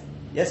 right?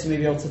 Yes, you may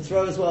be able to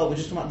throw as well, we're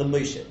just talking about the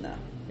Moshe now,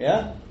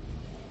 yeah?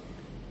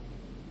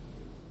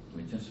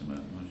 We're just about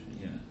Moshe,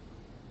 yeah.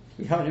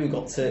 We haven't even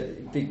got to...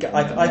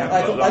 I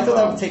thought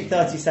that would take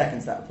 30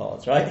 seconds, that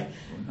part, right?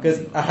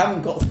 Because I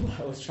haven't got to what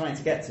I was trying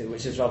to get to,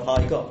 which is Rav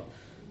Hai Gon.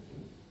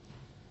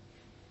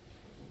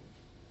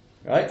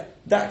 Right?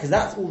 Because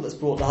that's all that's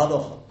brought the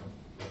halacha.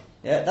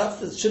 Yeah,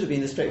 that should have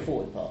been the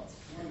straightforward part.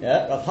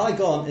 Yeah, Rav Hai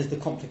Gon is the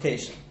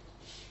complication,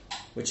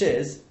 which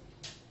is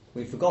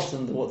we've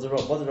forgotten what did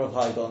Rav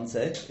Hai Gon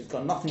say. It's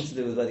got nothing to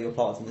do with whether you're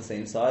part on the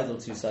same side or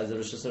two sides of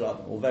Rosh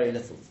Hashanah, or very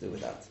little to do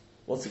with that.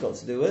 What's it got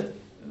to do with?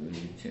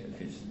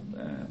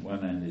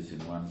 One end is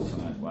in one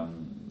side,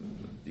 one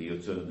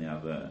diyotor, and the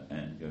other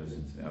end goes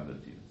into the other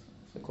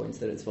diyotor. According to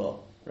the Ritva,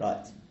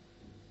 right?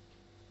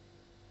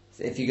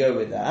 So if you go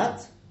with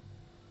that,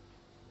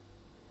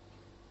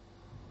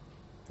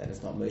 then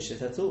it's not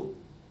Moshe at all.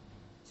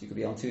 So you could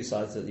be on two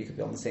sides, you could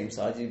be on the same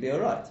side, you'd be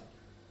alright.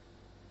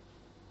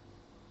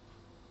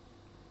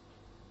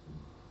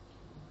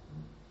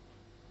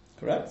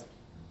 Correct?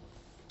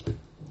 But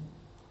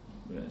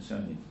it's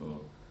only for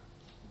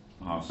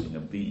passing a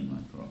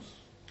beam across.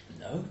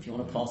 No, if you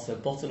want to pass a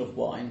bottle of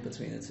wine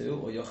between the two,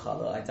 or your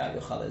challah, I doubt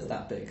your challah is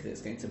that big that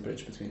it's going to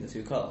bridge between the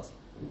two cars.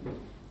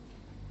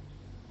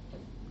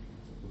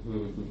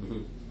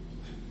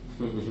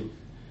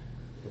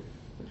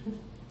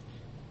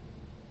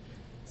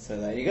 So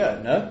there you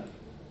go, no?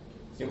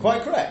 You're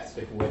quite correct. It's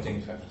like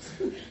wedding fellas.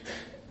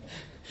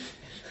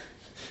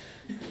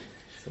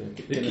 So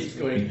It keeps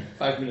going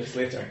 5 minutes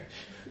later.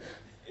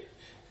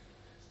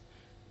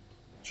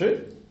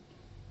 True?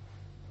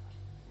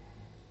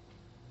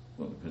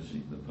 Well, because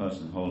the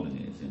person holding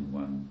it is in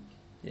one.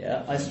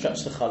 Yeah, I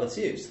stretch the challah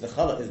to you. So the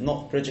challah is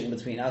not bridging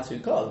between our two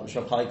cars, which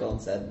Rav Hai Gon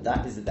said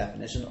that is the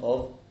definition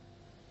of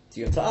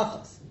diyota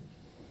achas.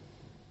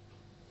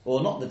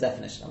 Or not the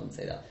definition, I wouldn't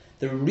say that.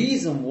 The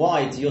reason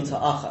why diyota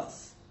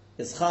achas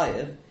is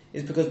chayiv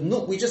is because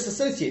we just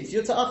associate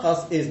diyota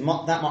achas is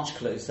that much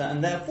closer,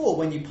 and therefore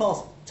when you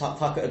pass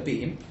taka a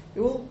beam,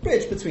 it will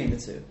bridge between the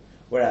two.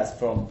 Whereas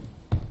from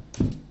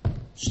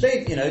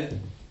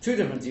two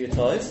different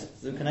diyotos,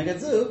 zu keneged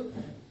zu,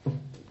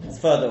 it's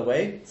further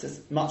away, so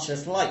it's much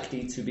less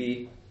likely to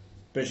be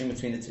bridging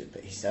between the two.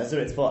 But he says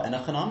it's for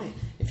enachanami.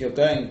 If you're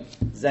going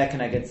zeh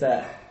keneged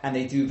zeh and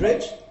they do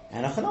bridge,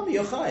 enachanami,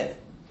 you're chayiv.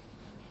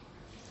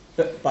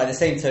 But by the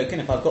same token,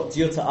 if I've got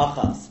diyota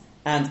achas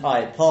and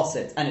I pass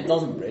it and it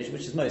doesn't bridge,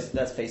 which is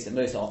let's face it,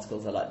 most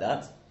articles are like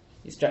that.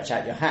 You stretch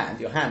out your hand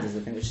is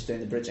the thing which is doing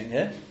the bridging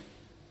here.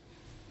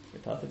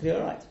 You're perfectly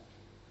alright.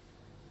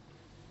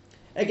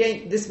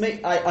 Again,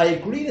 I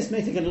agree this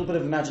may take a little bit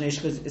of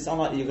imagination because it's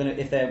unlikely you're going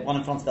to, if they're one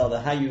in front of the other,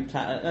 how you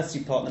plan, unless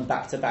you part them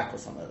back to back or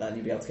something like that, and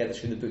you'll be able to get it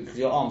through the boot because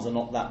your arms are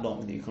not that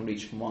long that you can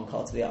reach from one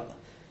car to the other.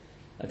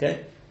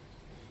 Okay?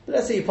 But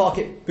let's say you park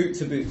it boot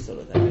to boot sort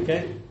of thing,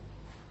 okay?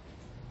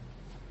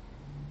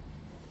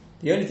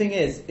 The only thing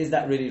is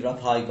that really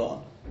Rav Hai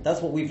Gon?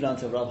 That's what we've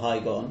learned of Rav Hai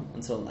Gon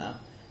until now.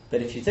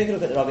 But if you take a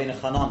look at the Rabbeinu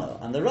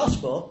Hananel and the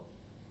Rashba,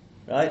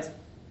 right?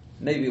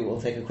 Maybe we'll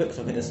take a quick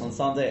look at this on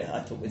Sunday. I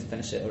thought we'd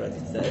finish it already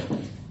today.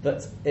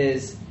 But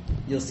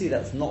you'll see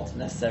that's not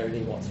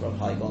necessarily what Rav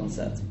Hai Gon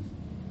said.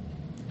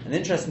 An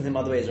interesting thing,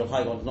 by the way, is Rav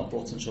Hai Gon is not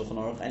brought in Shulchan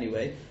Aruch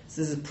anyway.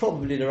 So this is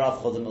probably the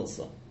Rav Chodah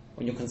Milsa.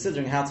 When you're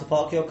considering how to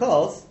park your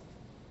cars,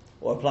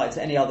 or apply it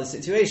to any other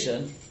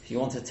situation, if you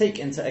want to take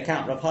into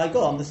account Rav Hai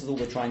Gon, this is all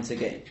we're trying to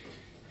gain.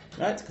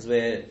 Right? Because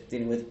we're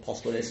dealing with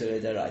possible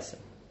Isurei Deraisa.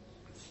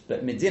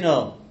 But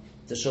Medina,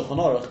 the Shulchan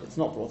Aruch, it's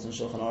not brought in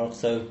Shulchan Aruch,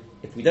 so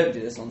if we don't do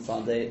this on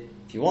Sunday,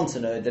 if you want to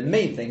know, the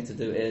main thing to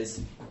do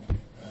is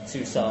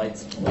two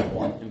sides,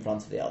 one in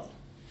front of the other.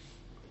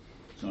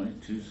 Sorry,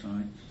 two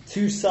sides?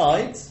 Two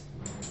sides,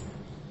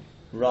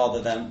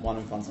 rather than one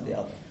in front of the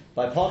other.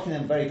 By parking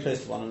them very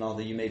close to one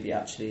another, you may be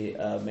actually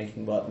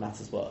making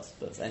matters worse.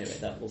 But anyway,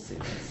 that we'll see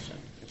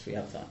if we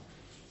have time.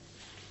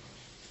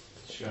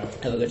 Sure.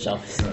 Have a good Shabbos.